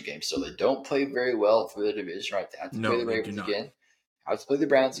 division games still. They don't play very well for the division, right? They have to play the Ravens again. Have to play the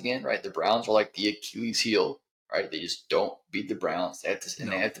Browns again, right? The Browns are like the Achilles heel, right? They just don't beat the Browns. They have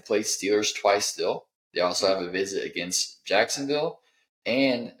to play Steelers twice still. They also have a visit against Jacksonville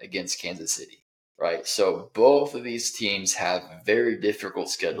and against Kansas City, right? So both of these teams have very difficult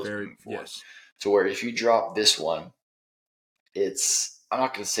schedules moving forward. Yes. To where if you drop this one, I'm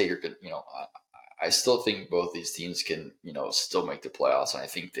not going to say you're good. I still think both these teams can, still make the playoffs, and I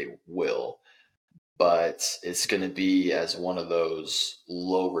think they will. But it's going to be as one of those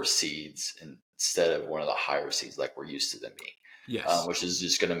lower seeds instead of one of the higher seeds like we're used to them being. Yes. Which is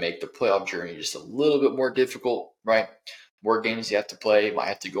just going to make the playoff journey just a little bit more difficult, right? More games you have to play. Might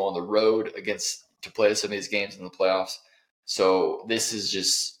have to go on the road to play some of these games in the playoffs. So this is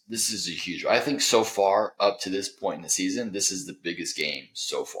a huge. I think so far up to this point in the season, this is the biggest game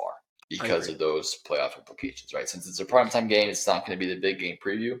so far because of those playoff implications, right? Since it's a primetime game, it's not going to be the big game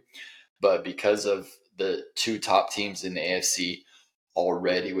preview. But because of the 2 top teams in the AFC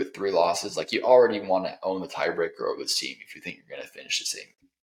already with 3 losses, like you already want to own the tiebreaker over this team if you think you're going to finish the same.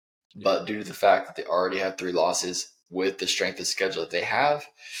 Yeah. But due to the fact that they already have 3 losses with the strength of schedule that they have,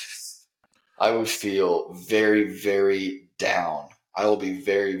 I would feel very, very down. I will be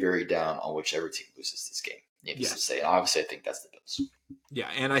very, very down on whichever team loses this game. Needless to say, and obviously I think that's the Bills. Yeah,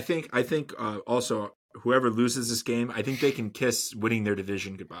 and I think also whoever loses this game, I think they can kiss winning their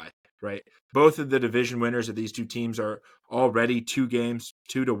division goodbye. Right, both of the division winners of these 2 teams are already 2 games,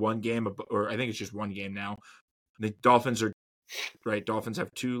 2 to 1 game, or I think it's just 1 game now. The Dolphins are right. Dolphins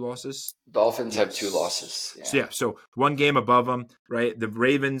have 2 losses. Dolphins have 2 losses. Yeah. So 1 game above them. Right. The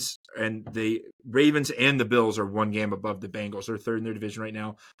Ravens and the Bills are 1 game above the Bengals. They're third in their division right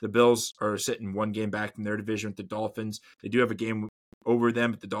now. The Bills are sitting 1 game back from their division with the Dolphins. They do have a game over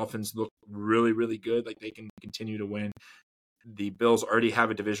them, but the Dolphins look really, really good. Like they can continue to win. The Bills already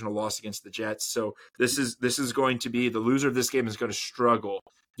have a divisional loss against the Jets. So this is going to be the loser of this game is going to struggle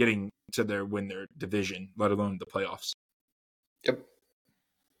getting to win their division, let alone the playoffs. Yep.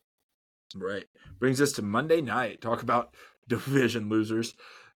 Right. Brings us to Monday night. Talk about division losers.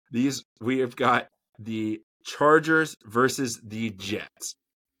 We have got the Chargers versus the Jets,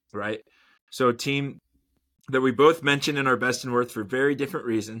 right? So a team that we both mentioned in our best and worst for very different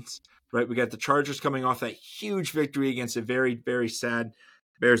reasons, right? We got the Chargers coming off that huge victory against a very, very sad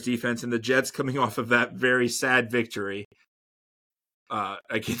Bears defense, and the Jets coming off of that very sad victory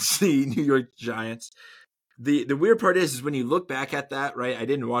against the New York Giants. The weird part is when you look back at that, right? I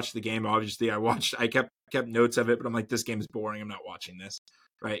didn't watch the game. Obviously, I kept notes of it, but I'm like, this game is boring. I'm not watching this,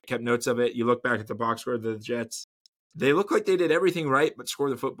 right? Kept notes of it. You look back at the box score of the Jets. They look like they did everything right, but score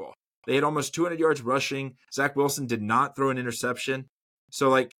the football. They had almost 200 yards rushing. Zach Wilson did not throw an interception. So,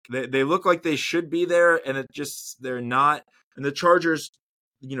 like, they look like they should be there, and they're not. And the Chargers,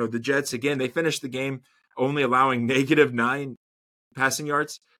 the Jets, again, they finished the game only allowing -9 passing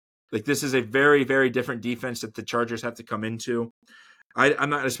yards. Like, this is a very, very different defense that the Chargers have to come into. I'm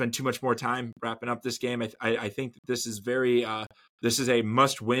not going to spend too much more time wrapping up this game. I think that this is this is a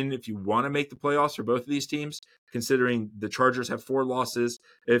must win if you want to make the playoffs for both of these teams, considering the Chargers have 4 losses.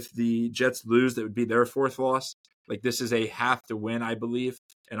 If the Jets lose, that would be their 4th loss. Like, this is a have to win, I believe,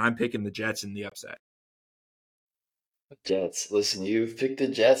 and I'm picking the Jets in the upset. Jets. Listen, you've picked the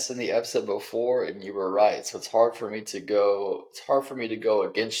Jets in the upset before, and you were right. So it's hard for me to go. It's hard for me to go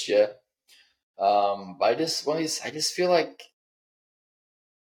against you. But I just feel like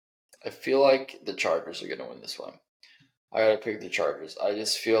the Chargers are going to win this one. I gotta pick the Chargers. I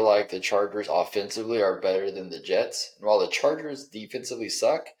just feel like the Chargers offensively are better than the Jets. And while the Chargers defensively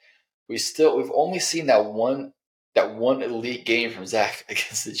suck, we've only seen that one elite game from Zach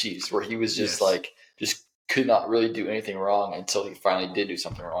against the Chiefs where he was just just could not really do anything wrong until he finally did do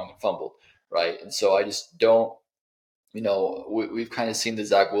something wrong and fumbled, right? And so I just don't. We've kind of seen the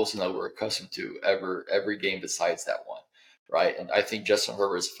Zach Wilson that we're accustomed to every game besides that one, right? And I think Justin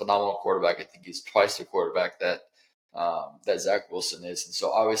Herbert is a phenomenal quarterback. I think he's twice the quarterback that Zach Wilson is. And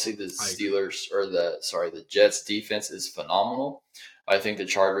so obviously the the Jets defense is phenomenal. I think the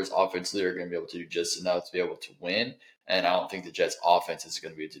Chargers offensively are going to be able to do just enough to be able to win. And I don't think the Jets offense is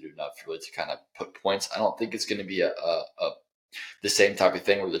going to be able to do enough really to kind of put points. I don't think it's going to be the same type of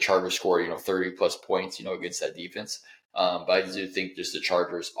thing where the Chargers score, 30 plus points, against that defense. But I do think just the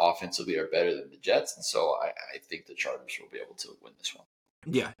Chargers offensively are better than the Jets. And so I think the Chargers will be able to win this one.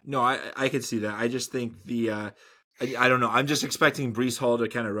 Yeah, no, I could see that. I just think I don't know. I'm just expecting Breece Hall to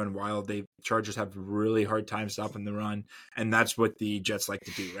kind of run wild. The Chargers have a really hard time stopping the run, and that's what the Jets like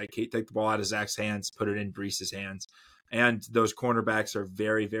to do, right? Take the ball out of Zach's hands, put it in Breece's hands, and those cornerbacks are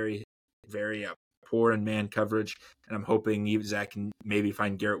very, very, very poor in man coverage. And I'm hoping Zach can maybe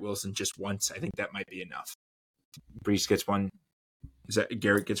find Garrett Wilson just once. I think that might be enough. Breece gets one.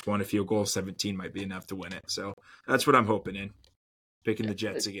 Garrett gets one. A field goal, 17 might be enough to win it. So that's what I'm hoping in. Picking the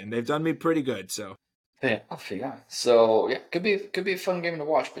Jets again. They've done me pretty good. So. Yeah. So yeah, could be a fun game to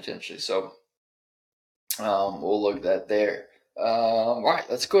watch potentially. So we'll look at that there. All right,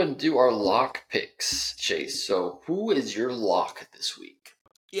 let's go ahead and do our lock picks, Chase. So who is your lock this week?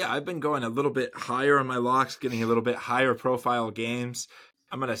 Yeah, I've been going a little bit higher on my locks, getting a little bit higher profile games.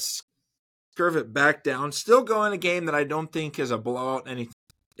 I'm going to curve it back down. Still going a game that I don't think is a blowout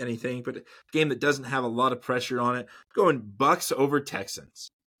anything, but a game that doesn't have a lot of pressure on it. Going Bucks over Texans,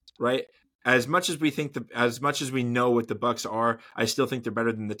 right? As much as we know what the Bucks are, I still think they're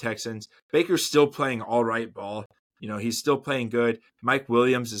better than the Texans. Baker's still playing all right ball. He's still playing good. Mike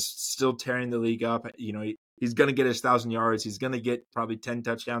Williams is still tearing the league up. He's going to get his 1,000 yards. He's going to get probably 10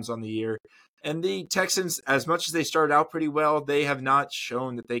 touchdowns on the year. And the Texans, as much as they started out pretty well, they have not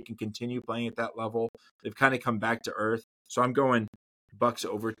shown that they can continue playing at that level. They've kind of come back to earth. So I'm going Bucks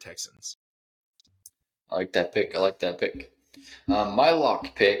over Texans. I like that pick. My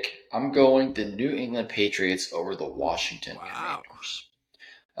lock pick, I'm going the New England Patriots over the Washington Commanders.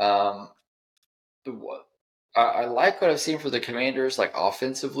 I like what I've seen for the Commanders, like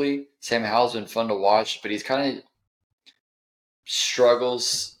offensively. Sam Howell's been fun to watch, but he's kind of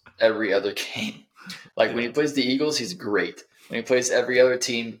struggles every other game. Like when he plays the Eagles, he's great. When he plays every other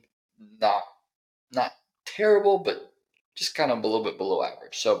team, not terrible, but just kind of a little bit below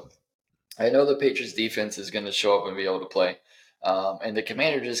average. So I know the Patriots defense is going to show up and be able to play. And the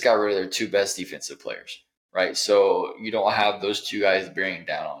Commanders just got rid of their 2 best defensive players, right? So you don't have those 2 guys bearing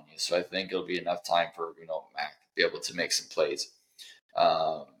down on you. So I think it'll be enough time for, Mac to be able to make some plays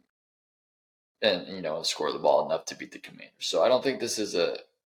and score the ball enough to beat the Commanders. So I don't think this is a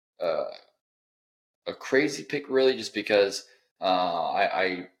crazy pick, really, just because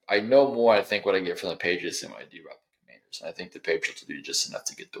I know more, I think, what I get from the Patriots than what I do about the Commanders. And I think the Patriots will do just enough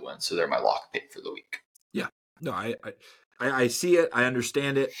to get the win. So they're my lock pick for the week. Yeah. No, I see it. I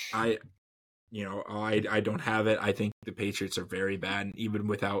understand it. I don't have it. I think the Patriots are very bad. And even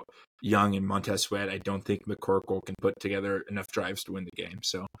without Young and Montez Sweat, I don't think McCorkle can put together enough drives to win the game.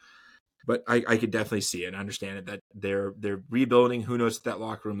 So, but I could definitely see it and understand it that they're rebuilding. Who knows what that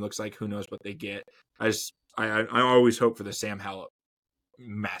locker room looks like? Who knows what they get? I always hope for the Sam Howell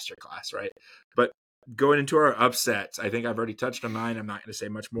masterclass, right? But going into our upsets, I think I've already touched on mine. I'm not going to say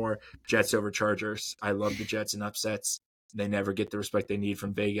much more. Jets over Chargers. I love the Jets in upsets. They never get the respect they need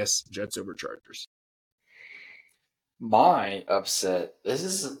from Vegas. Jets over Chargers. My upset.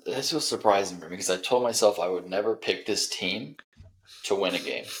 This was surprising for me because I told myself I would never pick this team to win a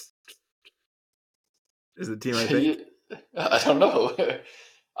game. Is the team I think? I don't know.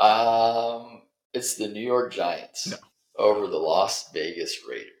 It's the New York Giants over the Las Vegas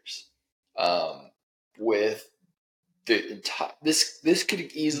Raiders. With the entire this could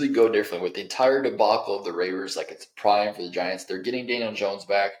easily go differently with the entire debacle of the Raiders. Like it's prime for the Giants. They're getting Daniel Jones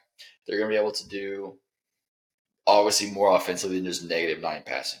back. They're going to be able to do obviously more offensively than just -9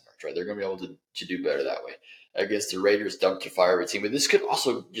 passing yards, right? They're going to be able to do better that way against the Raiders dumpster fire team. But this could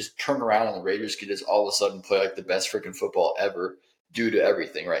also just turn around and the Raiders could just all of a sudden play like the best freaking football ever due to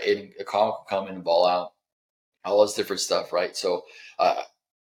everything, right? A comic will come in and ball out, all this different stuff, right? So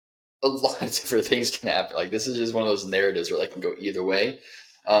a lot of different things can happen. Like this is just one of those narratives where they can go either way.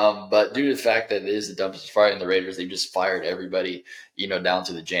 But due to the fact that it is a dumpster fire and the Raiders, they just fired everybody, down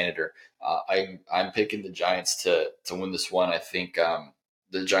to the janitor. I'm picking the Giants to win this one. I think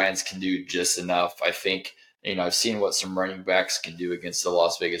the Giants can do just enough. I think I've seen what some running backs can do against the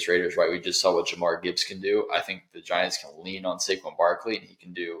Las Vegas Raiders. Right, we just saw what Jamar Gibbs can do. I think the Giants can lean on Saquon Barkley and he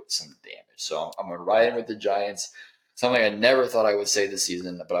can do some damage. So I'm gonna ride in with the Giants. Something I never thought I would say this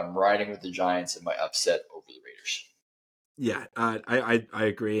season, but I'm riding with the Giants in my upset over the Raiders. Yeah, I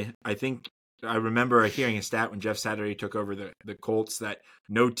agree. I think I remember hearing a stat when Jeff Saturday took over the Colts that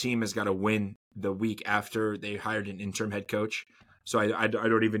no team has got to win the week after they hired an interim head coach. So I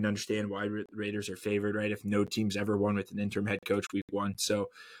don't even understand why Raiders are favored, right? If no team's ever won with an interim head coach week one. So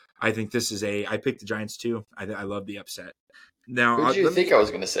I think this is I picked the Giants too. I love the upset. Now, Who did you think I was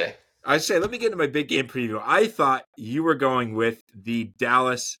going to say? Let me get into my big game preview. I thought you were going with the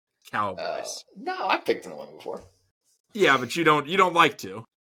Dallas Cowboys. No, I picked them one before. Yeah, but you don't like to.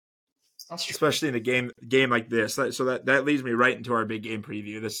 That's true. Especially in a game like this. So that leads me right into our big game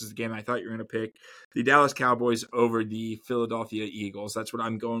preview. This is the game I thought you were going to pick. The Dallas Cowboys over the Philadelphia Eagles. That's what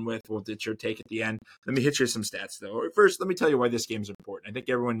I'm going with. We'll get your take at the end. Let me hit you some stats, though. First, let me tell you why this game is important. I think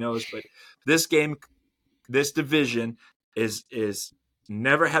everyone knows, but this division is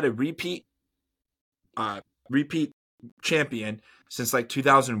never had a repeat champion since like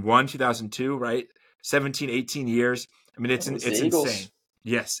 2001, 2002, right? 17, 18 years. I mean, it's insane.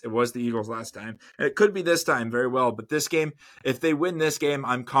 Yes, it was the Eagles last time. And it could be this time very well. But this game, if they win this game,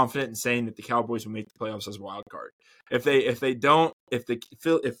 I'm confident in saying that the Cowboys will make the playoffs as a wild card. If they don't, if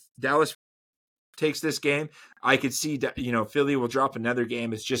Dallas takes this game, I could see Philly will drop another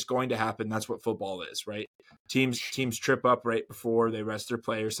game. It's just going to happen. That's what football is, right? Teams trip up right before they rest their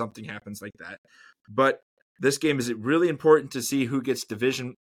players. Something happens like that. But this game is really important to see who gets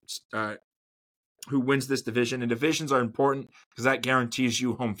who wins this division. And divisions are important because that guarantees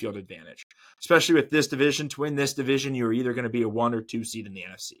you home field advantage. Especially with this division, to win this division, you're either going to be a 1 or 2 seed in the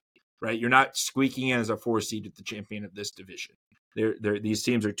NFC, right? You're not squeaking in as a 4 seed with the champion of this division. These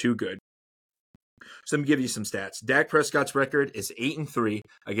teams are too good. So let me give you some stats. Dak Prescott's record is 8-3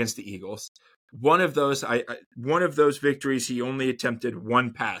 against the Eagles. One of those victories, he only attempted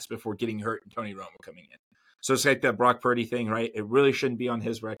one pass before getting hurt and Tony Romo coming in. So it's like that Brock Purdy thing, right? It really shouldn't be on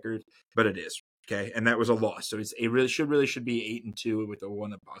his record, but it is. Okay, and that was a loss. So it really should be 8-2 with a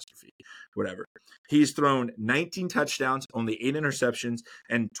 1 apostrophe, whatever. He's thrown 19 touchdowns, only 8 interceptions,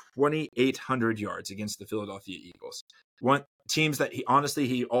 and 2,800 yards against the Philadelphia Eagles. Teams that he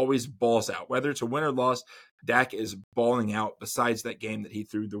always balls out. Whether it's a win or loss, Dak is balling out. Besides that game that he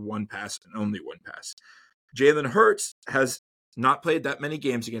threw the one pass and only one pass, Jalen Hurts has not played that many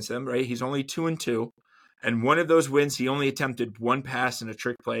games against them. Right, he's only 2-2. And one of those wins, he only attempted one pass and a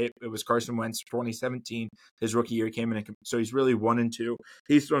trick play. It was Carson Wentz, 2017. His rookie year came in. So he's really 1-2.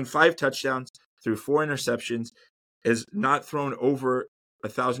 He's thrown 5 touchdowns, threw 4 interceptions, has not thrown over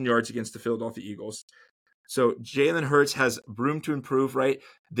 1,000 yards against the Philadelphia Eagles. So Jalen Hurts has room to improve, right?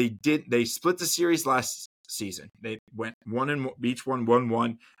 They split the series last season. They went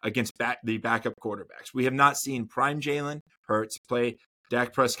 1-1 against the backup quarterbacks. We have not seen prime Jalen Hurts play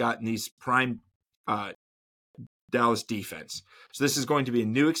Dak Prescott in these prime Dallas defense. So this is going to be a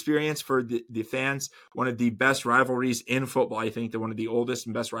new experience for the fans. One of the best rivalries in football. I think they're one of the oldest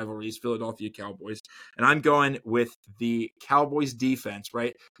and best rivalries, Philadelphia Cowboys. And I'm going with the Cowboys defense,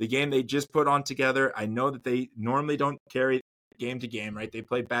 right? The game they just put on together. I know that they normally don't carry game to game, right? They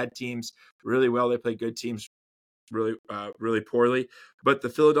play bad teams really well. They play good teams really poorly. But the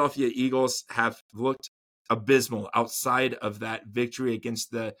Philadelphia Eagles have looked abysmal outside of that victory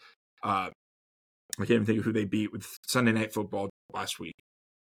against the I can't even think of who they beat with Sunday Night Football last week.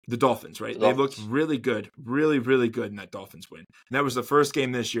 The Dolphins, right? They looked really good, really good in that Dolphins win. And that was the first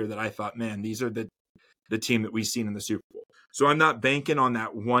game this year that I thought, man, these are the team that we've seen in the Super Bowl. So I'm not banking on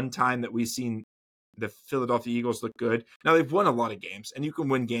that one time that we've seen the Philadelphia Eagles look good. Now they've won a lot of games, and you can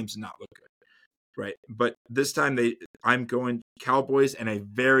win games and not look good, right? But this time I'm going Cowboys and a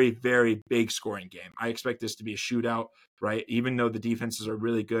very, very big scoring game. I expect this to be a shootout, right? Even though the defenses are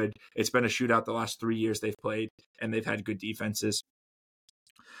really good, it's been a shootout the last 3 years they've played, and they've had good defenses.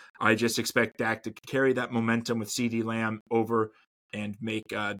 I just expect Dak to carry that momentum with CeeDee Lamb over and make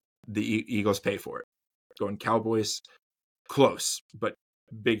the Eagles pay for it. Going Cowboys, close, but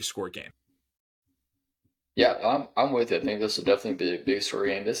big score game. Yeah, I'm with it. I think this will definitely be a big score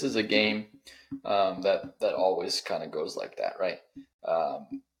game. This is a game that always kind of goes like that, right?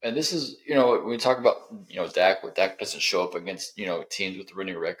 And this is, when we talk about, Dak, where Dak doesn't show up against, teams with a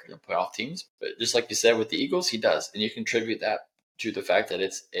winning record and playoff teams. But just like you said with the Eagles, he does. And you contribute that to the fact that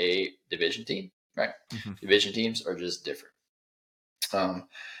it's a division team, right? Mm-hmm. Division teams are just different.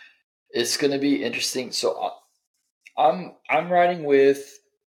 It's going to be interesting. So I'm riding with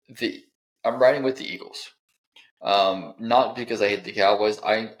the Eagles. Not because I hate the Cowboys.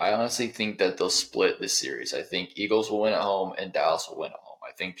 I honestly think that they'll split this series. I think Eagles will win at home and Dallas will win at home.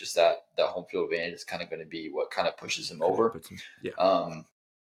 I think just that home field advantage is kind of going to be what kind of pushes them over. Yeah.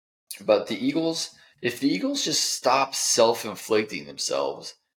 But the Eagles, if the Eagles just stop self-inflicting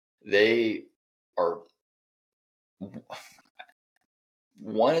themselves, they are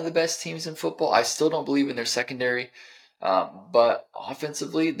one of the best teams in football. I still don't believe in their secondary. But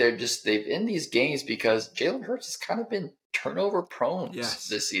offensively, they've in these games because Jalen Hurts has kind of been turnover prone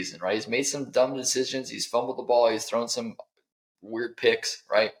this season, right? He's made some dumb decisions. He's fumbled the ball. He's thrown some weird picks,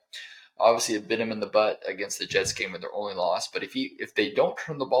 right? Obviously, it bit him in the butt against the Jets game with their only loss. But if they don't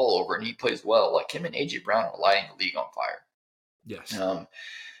turn the ball over and he plays well, like him and AJ Brown are lighting the league on fire. Yes.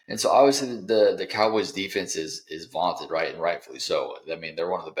 And so obviously the Cowboys defense is vaunted, right? And rightfully so. I mean, they're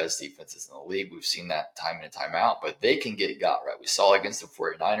one of the best defenses in the league. We've seen that time in and time out, but they can get got, right? We saw against the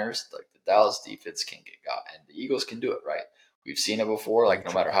 49ers, like the Dallas defense can get got, and the Eagles can do it, right? We've seen it before. Like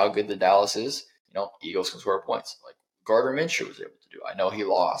no matter how good the Dallas is, Eagles can score points. Like Gardner Minshew was able to do. I know he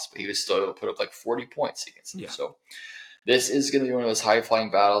lost, but he was still able to put up like 40 points against them. Yeah. So this is going to be one of those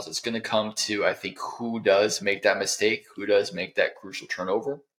high-flying battles. It's going to come to, I think, who does make that mistake, who does make that crucial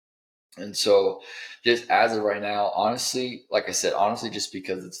turnover. And so, just as of right now, honestly, like I said, just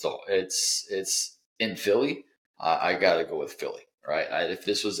because it's in Philly, I gotta go with Philly, right? If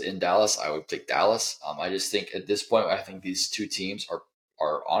this was in Dallas, I would pick Dallas. I just think at this point, I think these two teams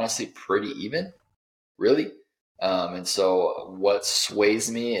are honestly pretty even, really. And so, what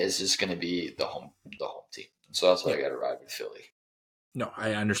sways me is just going to be the home team. So that's why I got to ride with Philly. No,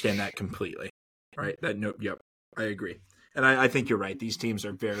 I understand that completely. Right? Yep, I agree. And I think you're right. These teams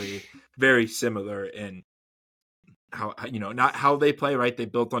are very, very similar in how, not how they play, right? They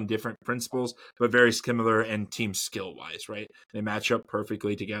built on different principles, but very similar in team skill wise, right? They match up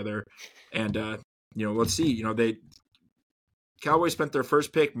perfectly together. And, let's see, Cowboys spent their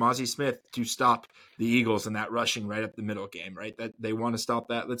first pick, Mozzie Smith, to stop the Eagles in that rushing right up the middle game, right? That they want to stop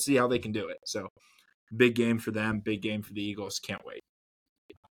that. Let's see how they can do it. So big game for them, big game for the Eagles. Can't wait.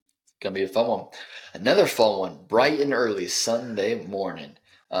 Gonna be a fun one. Another fun one, bright and early Sunday morning.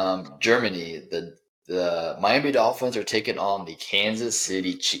 Germany, the Miami Dolphins are taking on the Kansas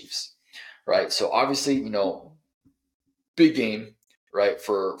City Chiefs, right? So obviously, big game, right?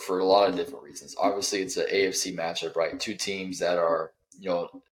 For a lot of different reasons. Obviously, it's an AFC matchup, right? Two teams that are,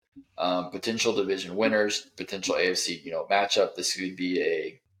 potential division winners, potential AFC, matchup. This could be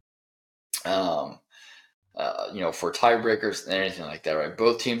a for tiebreakers and anything like that, right?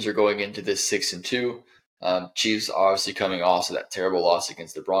 Both teams are going into this 6-2. Chiefs obviously coming off of that terrible loss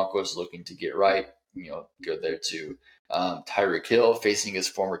against the Broncos, looking to get right. Go there to Tyreek Hill facing his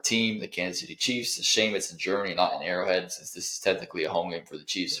former team, the Kansas City Chiefs. It's a shame it's in Germany, not in Arrowhead, since this is technically a home game for the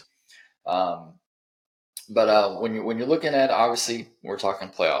Chiefs. But when you're looking at, obviously, we're talking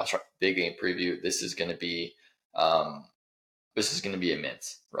playoffs, right? Big game preview. This is going to be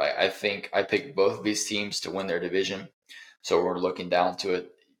immense, right? I think I picked both of these teams to win their division. So we're looking down to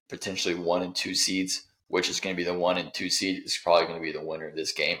it, potentially 1 and 2 seeds which is going to be the 1 and 2 seed, is probably going to be the winner of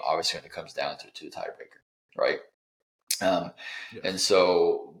this game. Obviously, when it comes down to the tiebreaker, right? And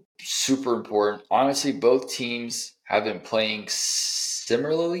so super important. Honestly, both teams have been playing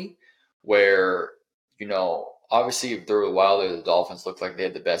similarly where, obviously through a while there, the Dolphins looked like they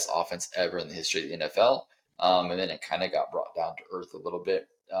had the best offense ever in the history of the NFL. And then it kind of got brought down to earth a little bit.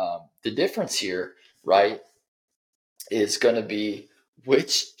 The difference here, right, is going to be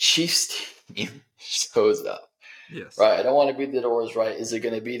which Chiefs team shows up. Yes. Right. I don't want to beat the doors, right? Is it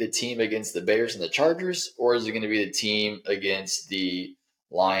going to be the team against the Bears and the Chargers, or is it going to be the team against the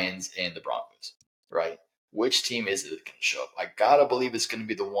Lions and the Broncos? Right. Which team is it that can show up? I gotta believe it's going to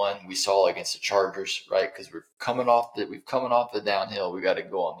be the one we saw against the Chargers, right? Because we've coming off the downhill. We got to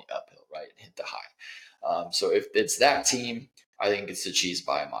go on the uphill, right, and hit the high. So if it's that team, I think it's the Chiefs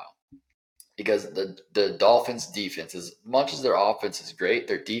by a mile. Because the Dolphins' defense, as much as their offense is great,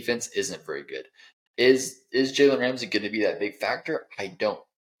 their defense isn't very good. Is Jalen Ramsey going to be that big factor? I don't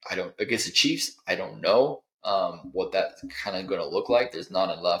against the Chiefs. I don't know what that's kind of going to look like. There's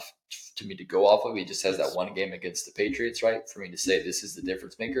not enough to me to go off of. He just has that one game against the Patriots, right, for me to say this is the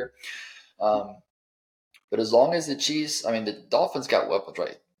difference maker. But as long as the Chiefs, the Dolphins got weapons,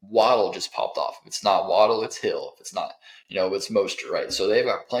 right? Waddle just popped off. If it's not Waddle, it's Hill. If it's not, it's Mostert, right? So they've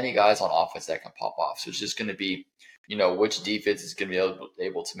got plenty of guys on offense that can pop off. So it's just going to be, which defense is going to be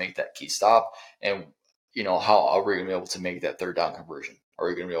able to make that key stop, and how are we going to be able to make that third down conversion? Are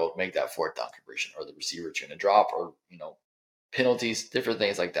we going to be able to make that fourth down conversion? Or the receiver going to drop? Or penalties, different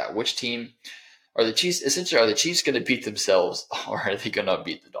things like that. Which team are the Chiefs? Essentially, are the Chiefs going to beat themselves, or are they going to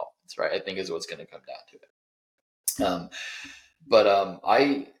beat the Dolphins? Right? I think is what's going to come down to it.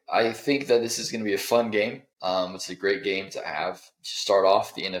 I think that this is going to be a fun game. It's a great game to have to start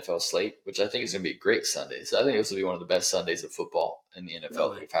off the NFL slate, which I think is going to be a great Sunday. So I think this will be one of the best Sundays of football in the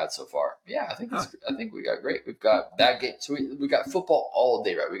NFL that we've had so far. Yeah, I think we got great. We've got that game. So we got football all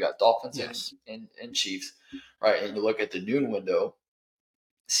day, right? We got Dolphins and Chiefs, right? And you look at the noon window,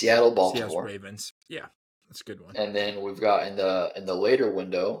 Seattle, Baltimore, Ravens. Yeah, that's a good one. And then we've got in the later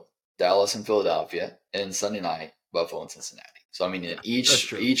window, Dallas and Philadelphia, and Sunday night, Buffalo and Cincinnati. So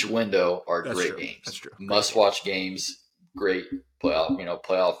each window are great games. That's true. Must-watch games, great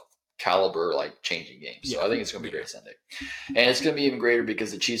playoff caliber, like changing games. So I think it's going to be a great Sunday, and it's going to be even greater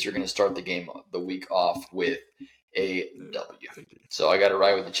because the Chiefs are going to start the week off with a W. So I got to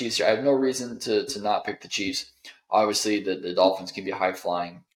ride with the Chiefs here. I have no reason to not pick the Chiefs. Obviously, the Dolphins can be high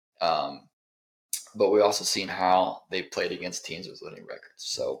flying, but we also seen how they played against teams with winning records.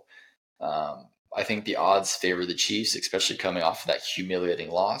 So. I think the odds favor the Chiefs, especially coming off of that humiliating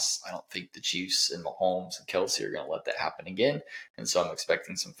loss. I don't think the Chiefs and Mahomes and Kelsey are going to let that happen again. And so I'm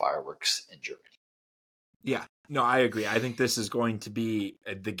expecting some fireworks in Germany. Yeah, no, I agree. I think this is going to be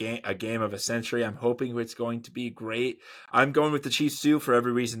a game of a century. I'm hoping it's going to be great. I'm going with the Chiefs too for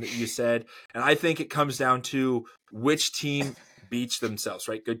every reason that you said. And I think it comes down to which team beats themselves,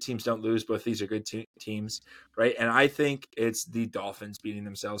 right? Good teams don't lose. Both these are good teams, right? And I think it's the Dolphins beating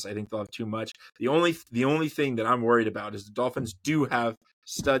themselves. I think they'll have too much. The only thing that I'm worried about is the Dolphins do have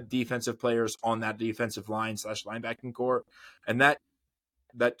stud defensive players on that defensive line / linebacking core, and that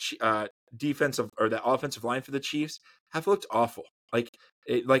defensive or the offensive line for the Chiefs have looked awful. They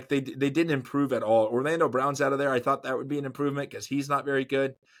didn't improve at all. Orlando Brown's out of there. I thought that would be an improvement because he's not very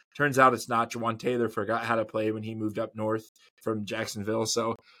good. Turns out it's not. Jawan Taylor forgot how to play when he moved up north from Jacksonville.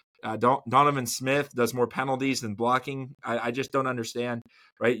 So Donovan Smith does more penalties than blocking. I just don't understand,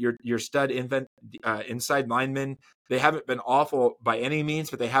 right? Your stud inside linemen, they haven't been awful by any means,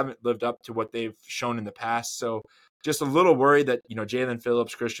 but they haven't lived up to what they've shown in the past. So just a little worried that, Jalen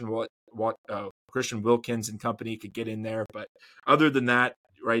Phillips, Christian Wilkins and company could get in there. But other than that,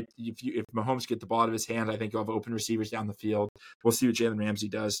 right, if Mahomes get the ball out of his hand, I think he'll have open receivers down the field. We'll see what Jalen Ramsey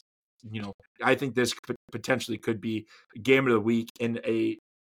does. I think this potentially could be a game of the week in a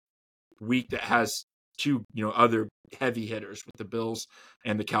week that has two, other heavy hitters with the Bills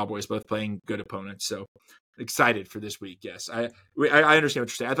and the Cowboys both playing good opponents. So excited for this week. Yes. I understand what you're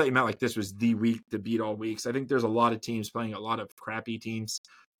saying. I thought you meant like this was the week to beat all weeks. I think there's a lot of teams playing a lot of crappy teams,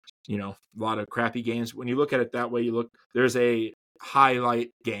 a lot of crappy games. When you look at it that way, there's a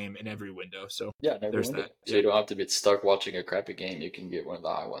highlight game in every window. So yeah, there's that. So you don't have to be stuck watching a crappy game. You can get one of the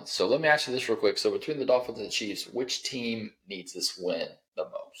high ones. So let me ask you this real quick. So between the Dolphins and the Chiefs, which team needs this win the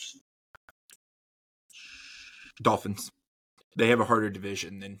most? Dolphins. They have a harder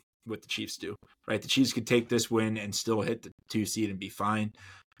division than what the Chiefs do, right? The Chiefs could take this win and still hit the 2 seed and be fine.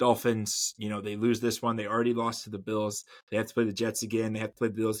 Dolphins, they lose this one. They already lost to the Bills. They have to play the Jets again. They have to play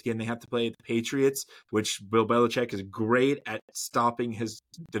the Bills again. They have to play the Patriots, which Bill Belichick is great at stopping his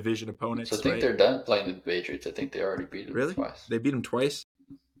division opponents. So I think right? they're done playing the Patriots. I think they already beat them Really? twice. They beat them twice?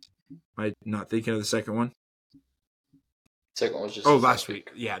 Am I not thinking of the second one? Second one was just last week.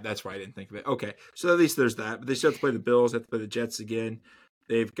 Yeah, that's why I didn't think of it. Okay, so at least there's that. But they still have to play the Bills. They have to play the Jets again.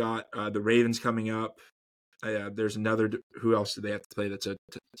 They've got the Ravens coming up. There's another. Who else do they have to play? That's a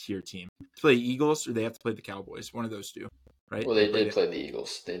tier team. To play Eagles, or they have to play the Cowboys. One of those two, right? Well, they did play the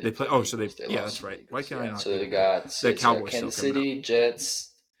Eagles. They play. So they. Yeah, that's right. Why can I not? So they got the Cowboys Kansas City,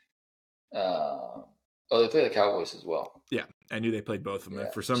 Jets. They play the Cowboys as well. Yeah, I knew they played both of them.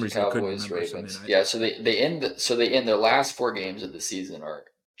 Yeah. For some so reason, Cowboys, I couldn't remember Ravens. Sunday night. Yeah, so they end their last 4 games of the season are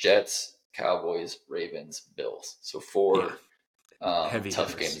Jets, Cowboys, Ravens, Bills. So 4 heavy tough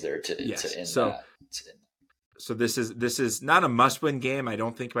hitters. games there to end that. So this is not a must-win game, I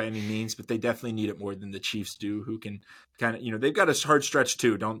don't think by any means, but they definitely need it more than the Chiefs do, who can kind of, they've got a hard stretch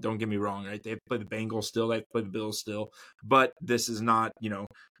too. Don't get me wrong, right? They have to play the Bengals still, they have to play the Bills still, but this is not,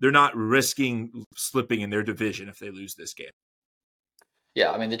 they're not risking slipping in their division if they lose this game.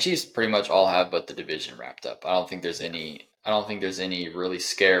 Yeah, I mean the Chiefs pretty much all have but the division wrapped up. I don't think there's any really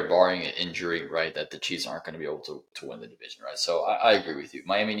scare, barring an injury, right, that the Chiefs aren't going to be able to win the division, right? So I agree with you.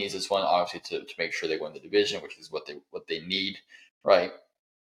 Miami needs this one, obviously, to make sure they win the division, which is what they need, right,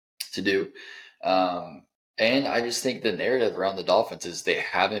 to do. And I just think the narrative around the Dolphins is they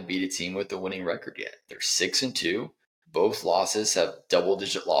haven't beat a team with a winning record yet. They're 6-2. Both losses have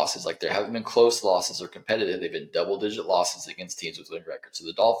double-digit losses. Like, there haven't been close losses or competitive. They've been double-digit losses against teams with winning records. So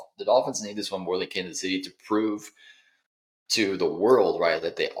the Dolphins need this one more than Kansas City to prove to the world, right,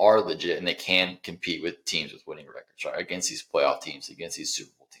 that they are legit and they can compete with teams with winning records, right, against these playoff teams, against these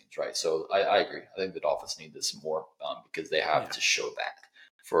Super Bowl teams, right? So I agree. I think the Dolphins need this more because they have to show that.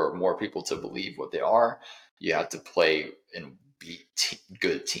 For more people to believe what they are, you have to play and beat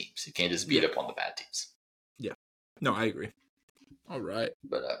good teams. You can't just beat up on the bad teams. Yeah. No, I agree. All right.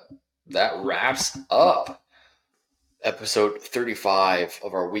 But that wraps up episode 35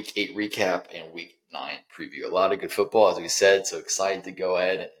 of our Week 8 recap and Week 9 preview. A lot of good football, as we said, so excited to go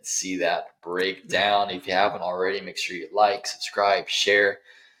ahead and see that breakdown. If you haven't already, make sure you like, subscribe, share,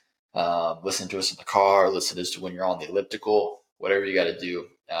 listen to us in the car, listen to us when you're on the elliptical, whatever you got to do,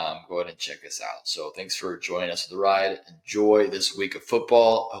 go ahead and check us out. So thanks for joining us for the ride. Enjoy this week of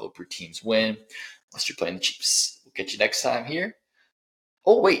football. I hope your teams win, unless you're playing the Chiefs. We'll catch you next time here.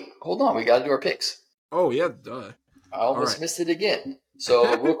 Oh, wait, hold on. We got to do our picks. Oh, yeah, duh. I almost missed it again.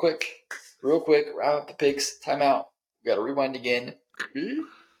 So real quick, wrap up the picks. Timeout. We got to rewind again.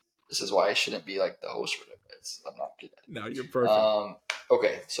 This is why I shouldn't be like the host for this. I'm not good at it. No, you're perfect.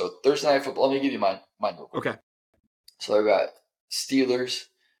 Okay, so Thursday Night Football. Let me give you mine real quick. Okay. So I got Steelers,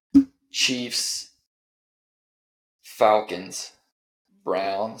 Chiefs, Falcons,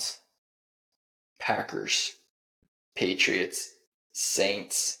 Browns, Packers, Patriots,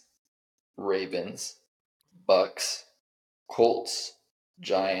 Saints, Ravens, Bucks, Colts,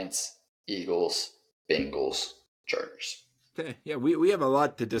 Giants, Eagles, Bengals, Chargers. Okay. Yeah, we have a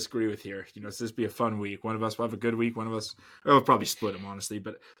lot to disagree with here. So this will be a fun week. One of us will have a good week. One of us, we'll probably split them, honestly.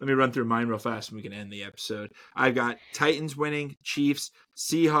 But let me run through mine real fast and we can end the episode. I've got Titans winning, Chiefs,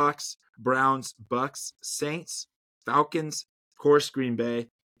 Seahawks, Browns, Bucks, Saints, Falcons, of course, Green Bay,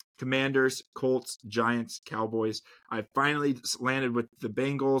 Commanders, Colts, Giants, Cowboys. I finally landed with the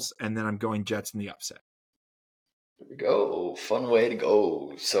Bengals, and then I'm going Jets in the upset. There we go. Fun way to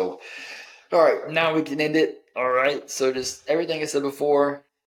go. So, all right, now we can end it. All right, so just everything I said before,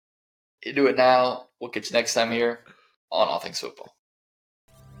 you do it now. We'll catch you next time here on All Things Football.